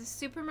 there's a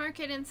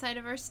supermarket inside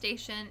of our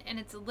station, and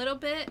it's a little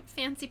bit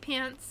fancy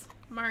pants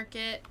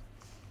market.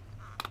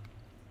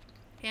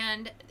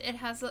 And it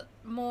has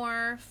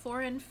more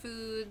foreign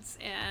foods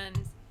and,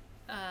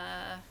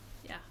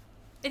 yeah.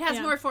 It has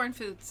Yeah. more foreign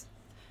foods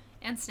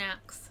and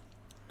snacks.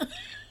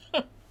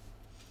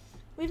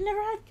 We've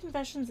never had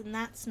confessions in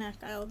that snack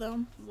aisle,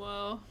 though.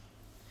 Whoa.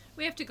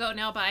 We have to go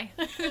now, bye.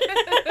 Let's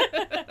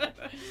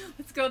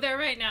go there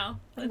right now.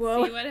 Let's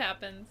Whoa. see what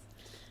happens.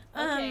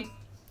 Okay.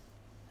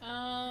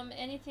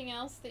 Anything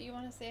else that you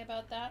want to say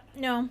about that?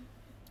 No.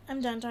 I'm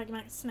done talking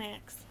about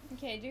snacks.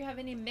 Okay, do you have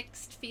any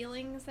mixed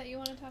feelings that you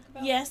want to talk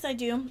about? Yes, I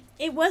do.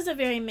 It was a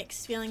very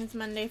mixed feelings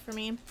Monday for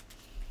me.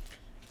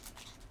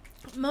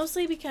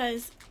 Mostly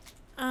because,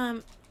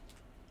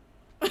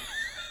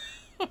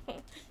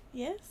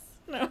 yes?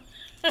 No.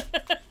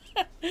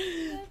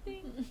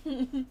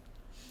 Nothing.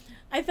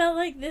 I felt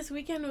like this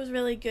weekend was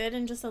really good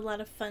and just a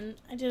lot of fun.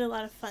 I did a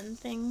lot of fun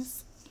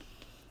things.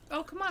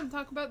 Oh, come on,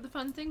 talk about the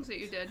fun things that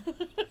you did.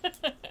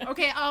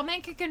 Okay, I'll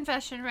make a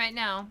confession right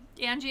now.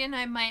 Angie and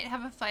I might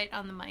have a fight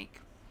on the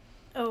mic.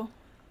 Oh.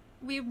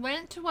 We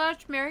went to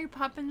watch Mary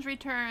Poppins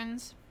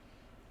Returns,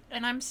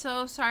 and I'm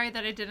so sorry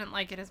that I didn't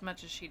like it as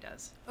much as she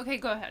does. Okay,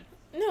 go ahead.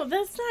 No,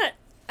 that's not...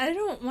 I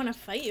don't want to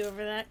fight you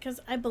over that, because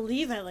I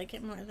believe I like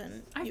it more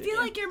than I you feel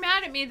do. like you're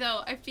mad at me,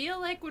 though. I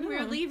feel like when we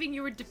were No. leaving,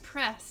 you were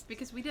depressed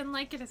because we didn't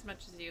like it as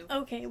much as you.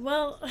 Okay,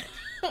 well...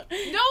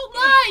 Don't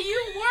lie,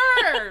 you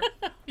were!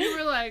 You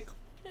were like...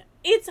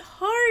 It's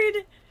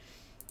hard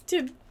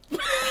to...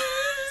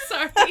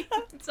 Sorry,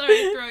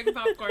 throwing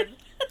popcorn.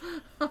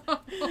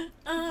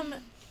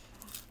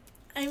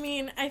 I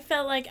mean, I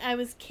felt like I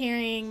was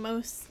carrying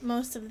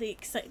most of the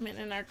excitement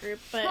in our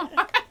group, but...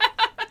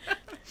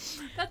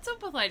 That's so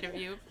polite of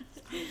you.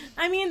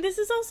 I mean, this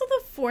is also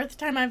the 4th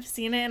time I've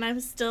seen it, and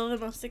I'm still the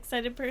most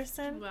excited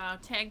person. Wow,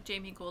 tag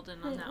Jamie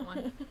Golden on that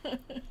one.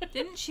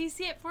 Didn't she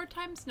see it 4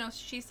 times? No,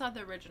 she saw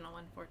the original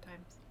one 4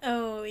 times.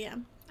 Oh, yeah.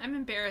 I'm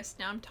embarrassed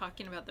now. I'm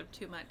talking about them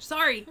too much.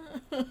 Sorry.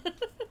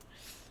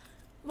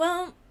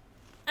 Well,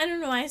 I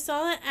don't know. I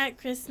saw it at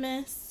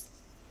Christmas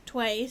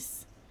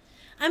twice.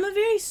 I'm a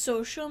very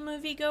social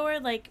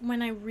moviegoer. Like,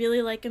 when I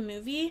really like a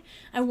movie,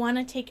 I want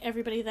to take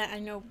everybody that I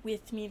know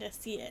with me to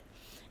see it.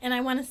 And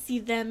I want to see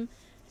them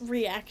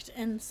react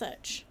and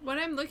such. What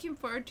I'm looking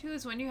forward to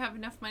is when you have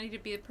enough money to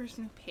be the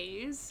person who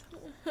pays.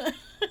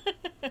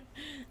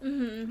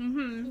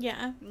 Mm-hmm.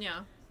 Yeah.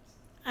 Yeah.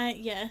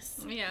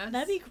 Yes. Yeah.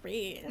 That'd be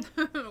great.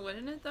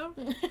 Wouldn't it, though?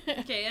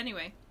 Okay,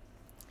 anyway.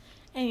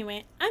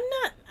 Anyway,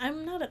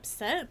 I'm not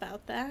upset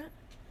about that.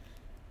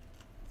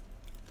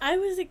 I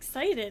was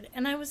excited,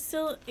 and I was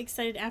still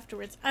excited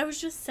afterwards. I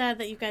was just sad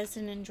that you guys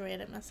didn't enjoy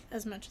it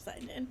as much as I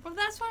did. Well,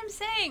 that's what I'm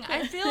saying.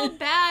 I feel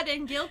bad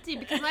and guilty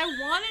because I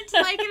wanted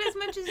to like it as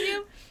much as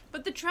you,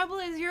 but the trouble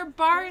is your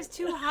bar is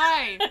too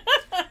high.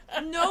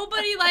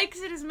 Nobody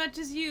likes it as much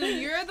as you.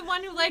 You're the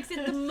one who likes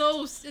it the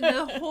most in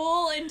the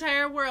whole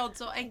entire world,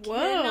 so I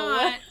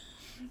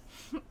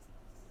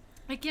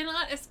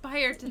cannot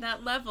aspire to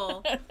that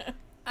level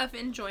of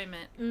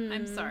enjoyment.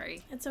 I'm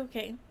sorry. It's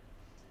okay.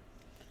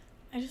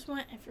 I just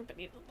want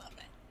everybody to love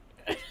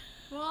it.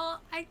 Well,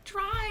 I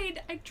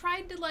tried. I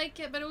tried to like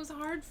it, but it was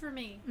hard for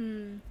me.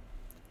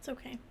 It's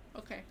okay.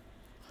 Okay.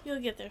 You'll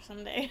get there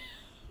someday.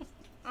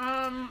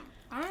 I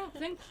don't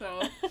think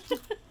so.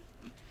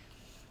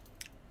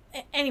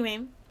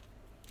 Anyway.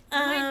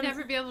 I might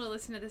never be able to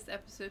listen to this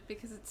episode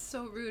because it's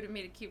so rude of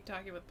me to keep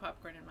talking with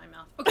popcorn in my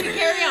mouth. Okay,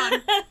 carry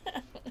on.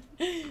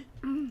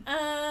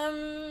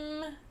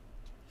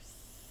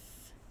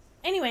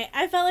 Anyway,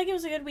 I felt like it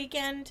was a good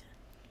weekend.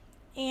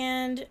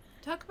 And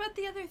talk about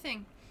the other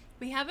thing.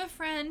 We have a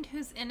friend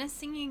who's in a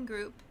singing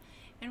group,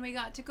 and we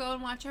got to go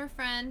and watch our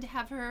friend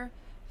have her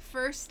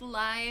first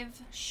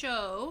live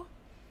show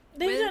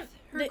with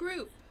her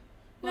group.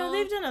 No,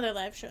 they've done other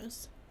live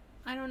shows.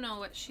 I don't know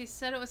what she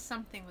said. It was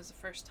something was the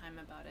first time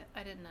about it.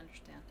 I didn't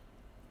understand.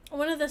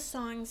 One of the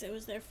songs, it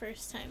was their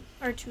first time,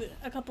 or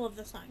a couple of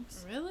the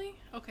songs. Really?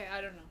 Okay, I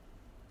don't know.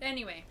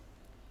 Anyway,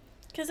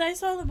 because I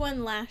saw the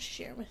one last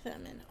year with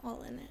them and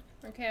all in it.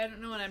 Okay, I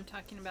don't know what I'm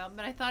talking about,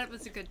 but I thought it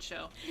was a good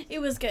show. It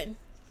was good.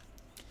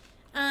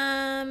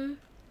 Yeah,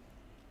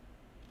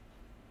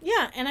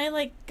 and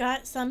I,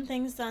 got some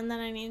things done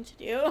that I needed to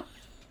do.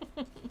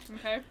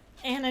 Okay.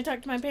 And I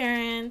talked to my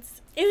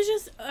parents. It was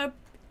just a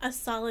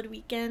solid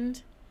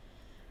weekend.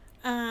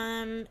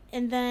 And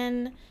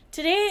then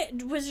today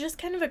was just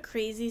kind of a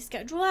crazy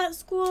schedule at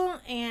school,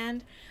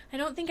 and I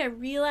don't think I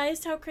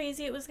realized how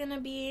crazy it was going to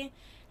be.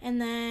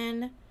 And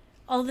then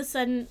all of a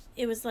sudden,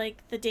 it was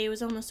like the day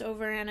was almost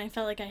over, and I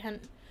felt like I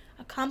hadn't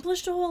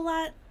accomplished a whole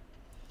lot.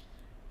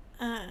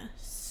 Are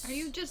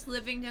you just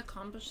living to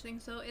accomplish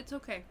things, though? It's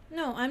okay.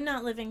 No, I'm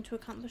not living to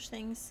accomplish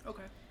things.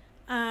 Okay.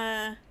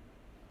 I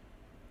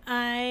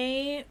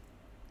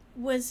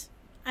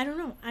don't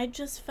know. I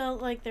just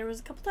felt like there was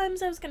a couple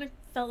times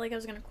felt like I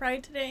was gonna cry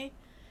today,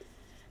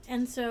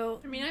 and so.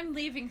 I mean, I'm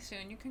leaving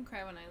soon. You can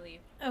cry when I leave.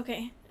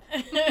 Okay.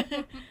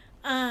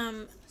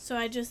 So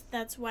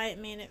that's why it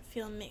made it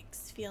feel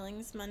mixed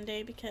feelings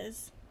Monday,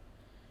 because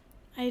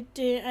I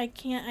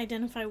can't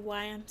identify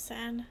why I'm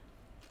sad.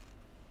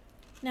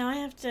 Now I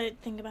have to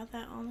think about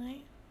that all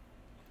night.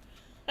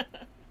 I'm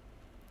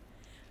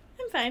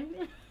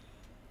fine.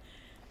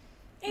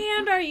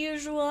 And our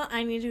usual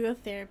I need to go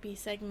therapy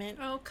segment.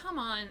 Oh, come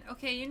on.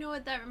 Okay, you know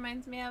what that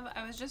reminds me of?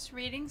 I was just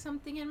reading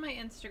something in my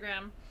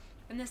Instagram,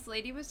 and this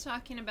lady was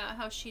talking about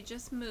how she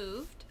just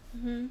moved.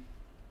 Mm-hmm.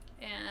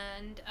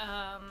 And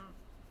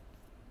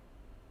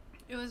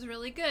it was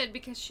really good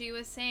because she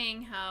was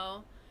saying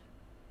how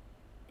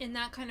in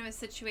that kind of a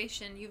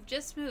situation, you've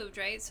just moved,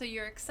 right? So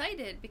you're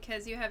excited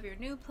because you have your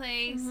new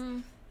place,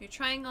 you're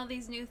trying all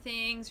these new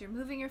things, you're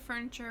moving your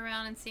furniture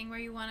around and seeing where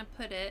you want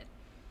to put it.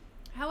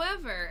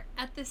 However,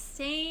 at the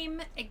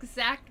same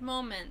exact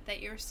moment that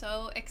you're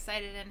so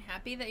excited and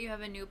happy that you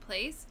have a new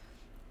place,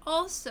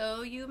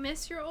 also you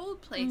miss your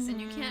old place,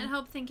 and you can't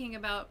help thinking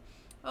about,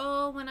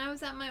 oh, when I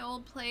was at my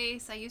old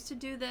place, I used to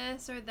do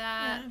this or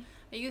that,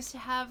 I used to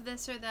have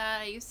this or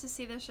that, I used to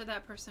see this or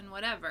that person,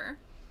 whatever.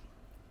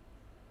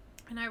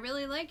 And I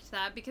really liked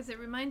that because it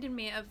reminded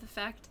me of the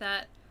fact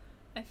that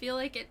I feel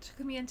like it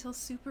took me until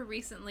super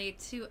recently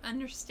to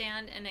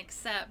understand and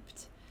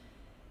accept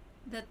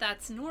that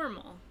that's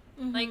normal.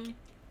 Like,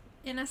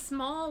 in a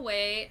small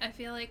way, I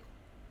feel like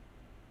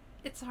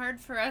it's hard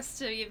for us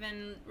to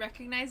even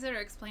recognize it or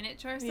explain it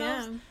to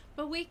ourselves. Yeah.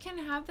 But we can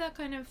have that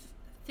kind of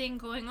thing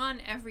going on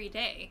every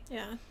day.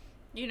 Yeah.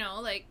 You know,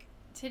 like,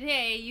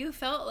 today you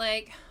felt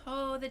like,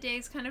 oh, the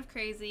day's kind of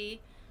crazy.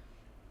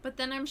 But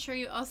then I'm sure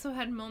you also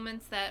had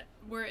moments that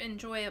were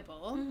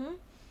enjoyable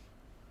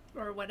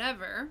or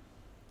whatever.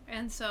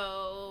 And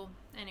so,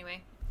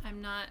 anyway, I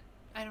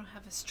don't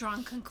have a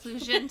strong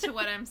conclusion to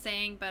what I'm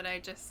saying, but I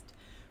just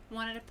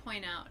wanted to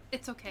point out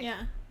it's okay.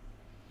 Yeah.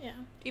 Yeah.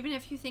 Even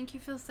if you think you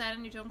feel sad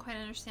and you don't quite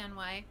understand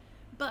why.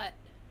 But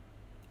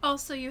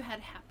also you had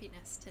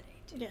happipiness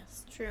today, too.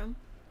 Yes, true.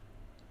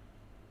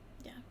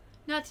 Yeah.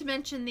 Not to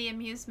mention the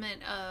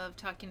amusement of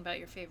talking about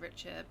your favorite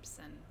chips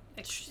and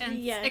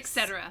yes. et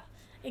cetera.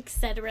 Et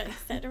cetera, et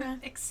cetera.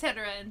 Et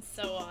cetera, and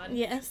so on.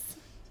 Yes.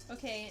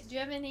 Okay, do you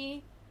have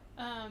any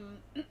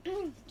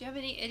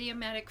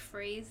idiomatic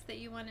phrase that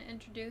you want to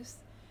introduce?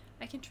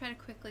 I can try to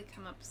quickly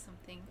come up with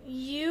something.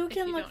 You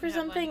can look for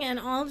something, and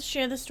I'll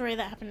share the story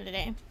that happened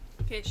today.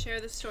 Okay, share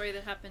the story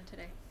that happened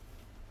today.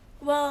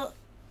 Well,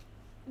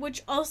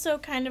 which also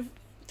kind of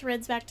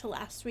threads back to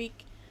last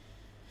week.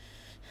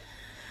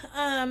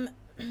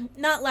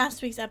 Not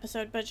last week's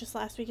episode, but just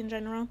last week in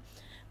general.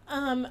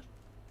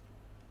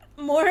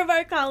 More of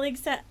our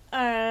colleagues that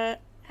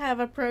have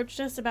approached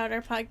us about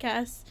our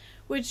podcast,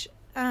 which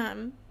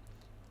I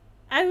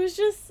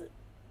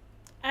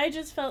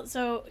just felt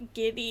so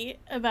giddy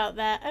about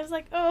that. I was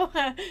like, oh,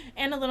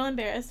 and a little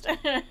embarrassed,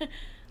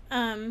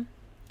 because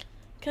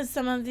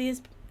some of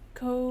these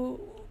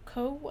coworkers.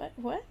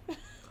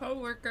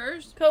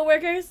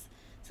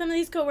 Some of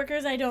these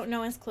coworkers I don't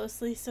know as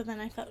closely, so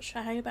then I felt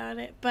shy about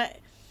it. But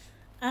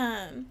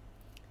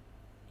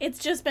it's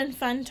just been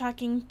fun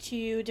talking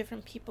to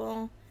different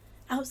people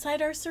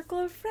outside our circle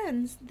of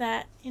friends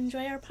that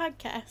enjoy our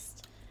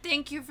podcast.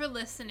 Thank you for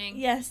listening.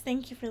 Yes,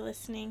 thank you for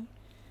listening.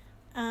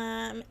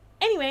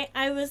 Anyway,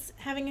 I was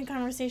having a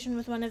conversation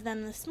with one of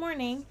them this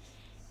morning,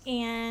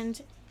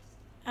 and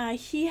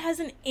he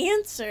has an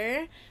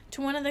answer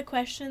to one of the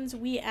questions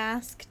we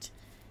asked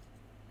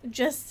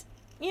just,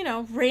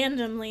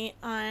 randomly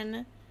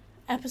on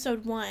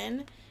episode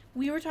 1.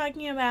 We were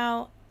talking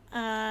about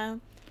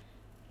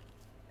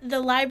the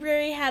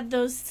library had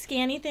those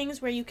scanny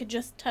things where you could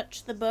just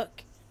touch the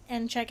book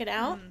and check it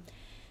out.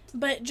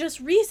 But just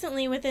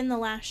recently, within the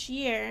last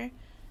year,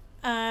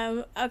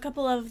 a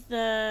couple of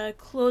the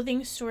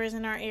clothing stores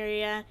in our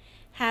area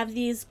have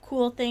these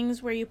cool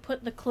things where you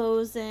put the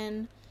clothes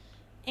in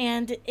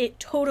and it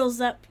totals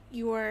up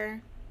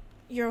your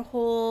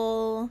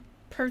whole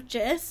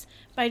purchase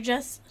by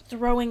just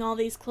throwing all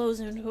these clothes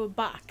into a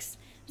box.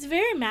 It's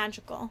very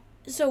magical.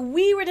 So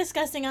we were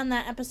discussing on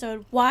that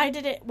episode, why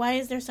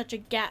is there such a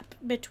gap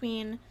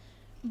between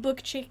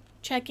book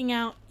checking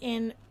out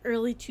in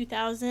early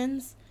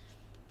 2000s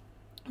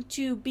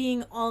to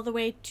being all the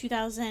way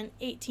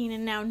 2018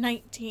 and now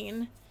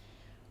 19,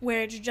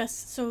 where it's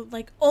just so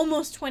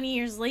almost 20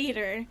 years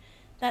later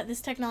that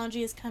this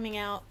technology is coming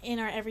out in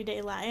our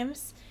everyday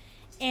lives.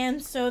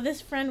 And so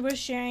this friend was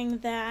sharing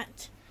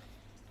that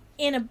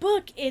in a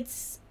book,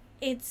 it's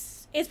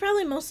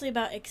probably mostly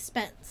about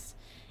expense.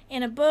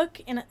 In a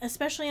book,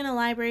 especially in a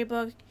library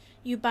book,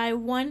 you buy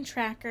one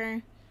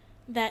tracker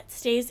that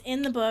stays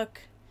in the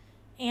book,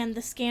 and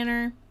the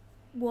scanner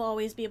will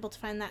always be able to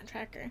find that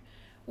tracker.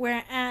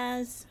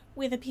 Whereas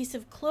with a piece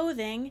of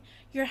clothing,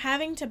 you're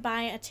having to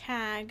buy a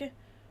tag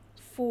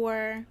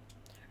or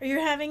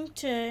you're having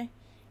to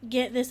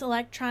get this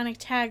electronic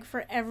tag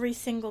for every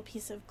single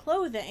piece of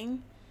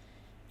clothing,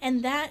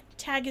 and that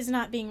tag is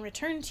not being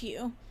returned to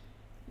you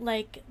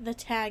like the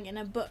tag in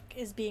a book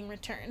is being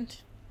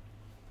returned.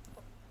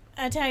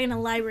 A tag in a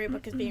library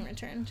book is being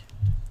returned.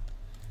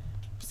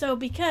 So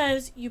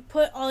because you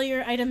put all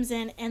your items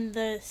in and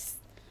the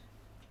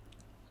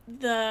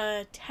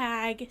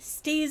tag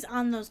stays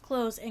on those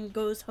clothes and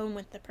goes home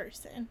with the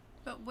person.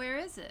 But where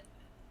is it?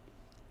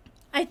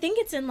 I think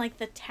it's in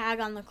the tag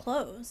on the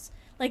clothes.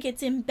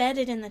 It's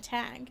embedded in the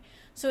tag.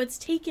 So it's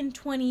taken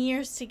 20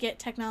 years to get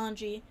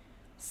technology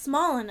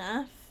small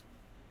enough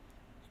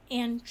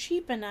and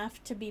cheap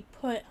enough to be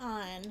put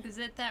on. Is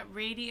it that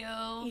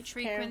radio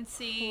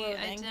frequency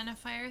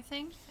identifier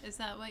thing? Is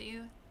that what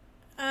you?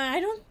 I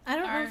don't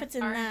know if it's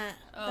in the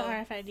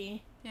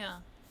RFID. Yeah.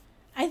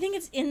 I think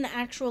it's in the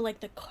actual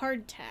the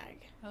card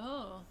tag.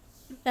 Oh.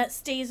 that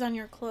stays on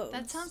your clothes.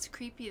 That sounds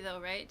creepy, though,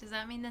 right? Does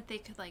that mean that they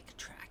could, like,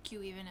 track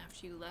you even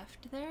after you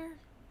left there?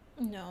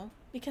 No,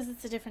 because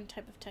it's a different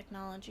type of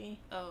technology.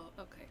 Oh,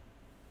 okay.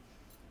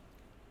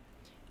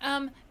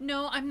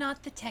 No, I'm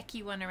not the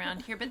techie one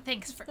around here, but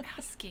thanks for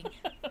asking.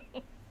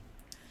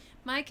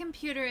 My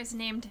computer is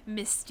named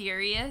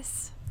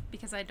Mysterious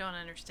because I don't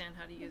understand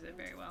how to use it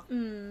very well.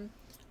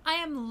 I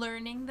am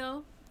learning,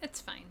 though.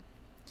 It's fine.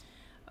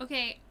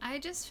 Okay, I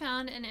just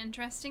found an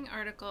interesting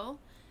article.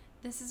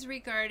 This is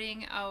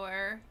regarding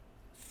our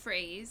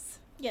phrase,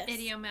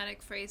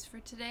 idiomatic phrase for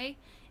today.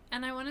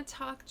 And I want to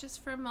talk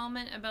just for a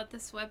moment about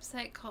this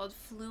website called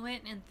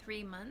Fluent in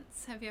 3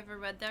 Months. Have you ever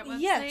read that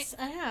website? Yes,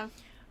 I have.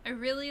 I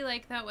really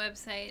like that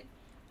website.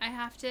 I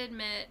have to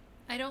admit,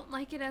 I don't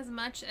like it as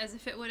much as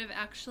if it would have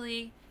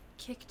actually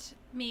kicked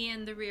me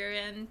in the rear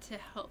end to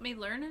help me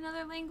learn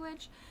another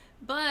language.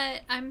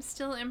 But I'm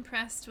still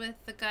impressed with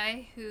the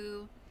guy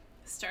who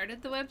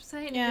started the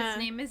website. Yeah. His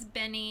name is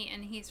Benny,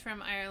 and he's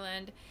from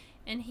Ireland.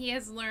 And he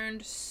has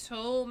learned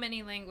so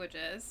many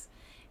languages.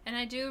 And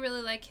I do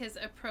really like his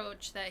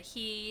approach that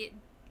he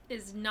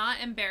is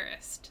not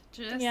embarrassed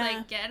to just,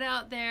 like, get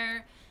out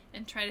there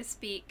and try to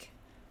speak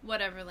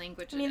whatever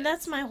language it is. I mean,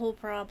 that's my whole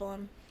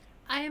problem.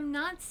 I am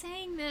not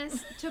saying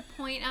this to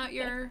point out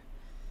your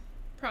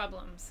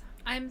problems.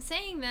 I'm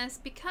saying this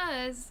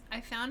because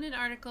I found an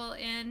article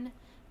in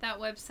that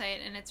website,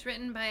 and it's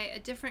written by a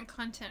different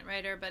content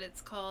writer, but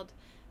it's called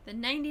The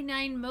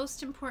 99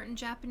 Most Important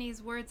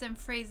Japanese Words and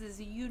Phrases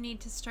You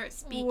Need to Start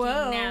Speaking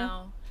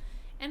Now.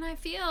 And I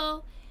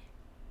feel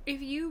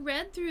if you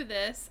read through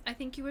this, I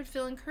think you would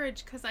feel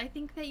encouraged because I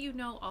think that you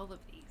know all of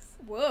these.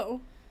 Whoa.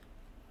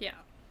 Yeah.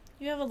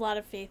 You have a lot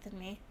of faith in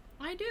me.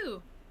 I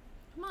do.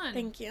 Come on.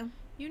 Thank you.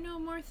 You know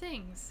more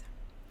things.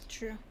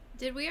 True.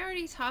 Did we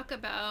already talk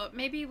about...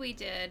 Maybe we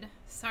did.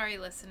 Sorry,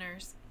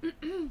 listeners.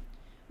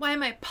 Why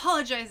am I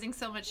apologizing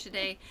so much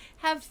today?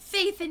 Have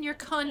faith in your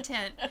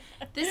content.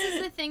 This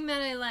is the thing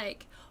that I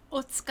like.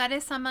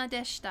 Otsukaresama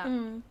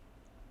deshita.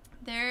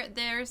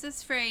 There's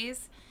this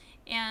phrase,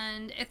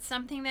 and it's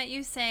something that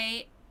you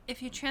say.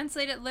 If you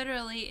translate it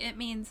literally, it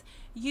means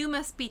you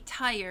must be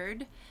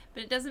tired,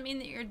 but it doesn't mean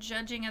that you're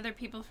judging other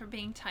people for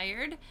being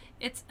tired.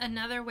 It's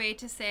another way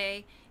to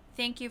say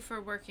thank you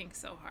for working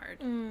so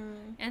hard.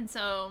 And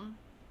so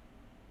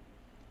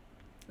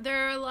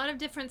there are a lot of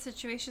different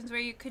situations where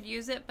you could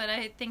use it, but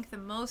I think the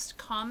most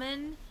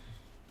common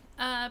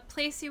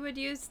place you would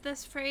use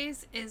this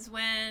phrase is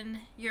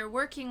when you're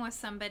working with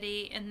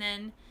somebody and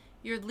then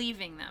you're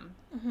leaving them.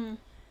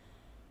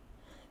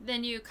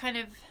 Then you kind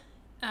of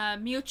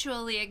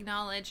mutually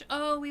acknowledge,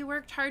 oh, we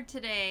worked hard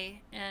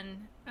today.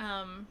 And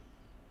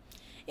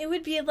it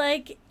would be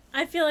like,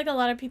 I feel like a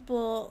lot of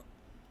people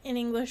in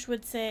English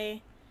would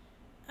say,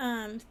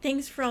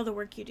 thanks for all the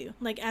work you do,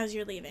 like as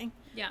you're leaving.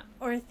 Yeah.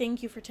 Or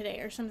thank you for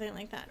today, or something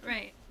like that.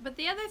 Right. But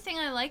the other thing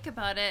I like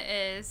about it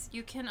is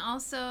you can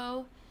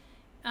also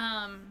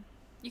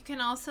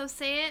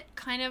say it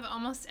kind of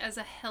almost as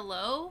a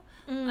hello.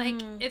 Like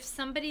if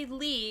somebody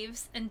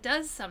leaves and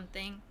does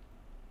something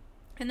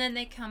and then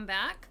they come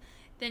back,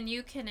 then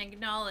you can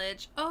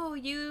acknowledge, oh,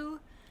 you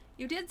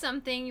did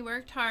something, you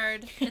worked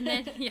hard, and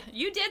then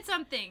you did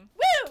something.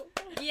 Woo!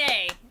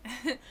 Yay.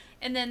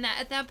 And then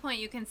at that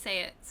point you can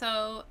say it.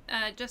 So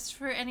just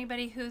for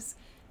anybody who's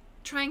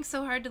trying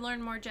so hard to learn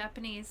more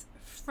Japanese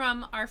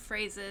from our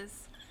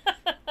phrases.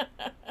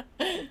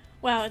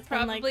 Wow, it's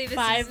probably been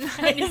like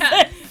 5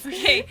 yeah.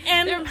 Okay.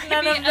 And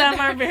none of them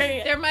are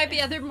very... There might be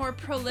other more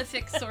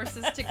prolific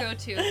sources to go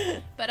to,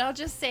 but I'll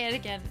just say it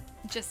again,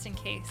 just in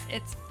case.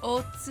 It's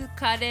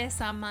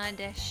Otsukaresama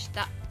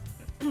deshita.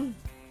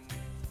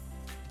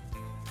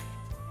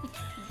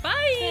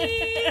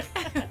 Bye!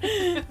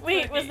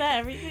 Wait, was that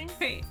everything?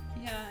 Wait,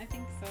 yeah, I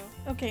think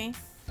so. Okay.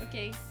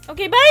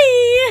 Okay,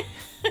 bye!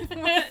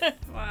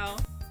 Wow.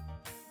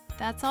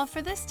 That's all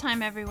for this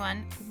time,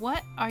 everyone.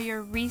 What are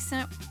your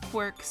recent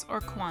quirks or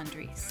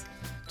quandaries?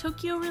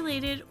 Tokyo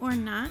related or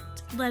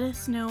not, let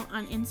us know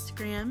on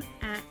Instagram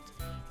at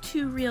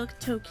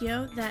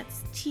TooRealTokyo.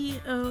 That's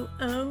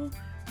TOO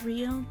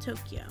Real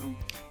Tokyo.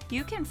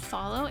 You can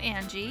follow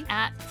Angie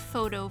at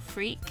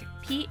PhotoFreak,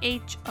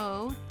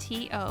 PHOTOFREEK.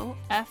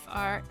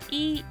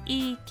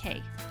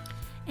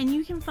 And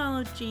you can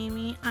follow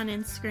Jamie on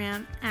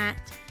Instagram at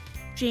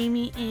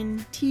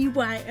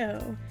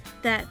JamieInTYO.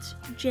 That's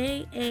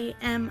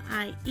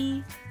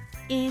JAMIE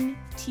in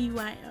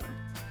TYO.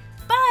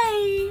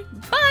 Bye!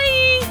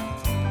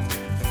 Bye!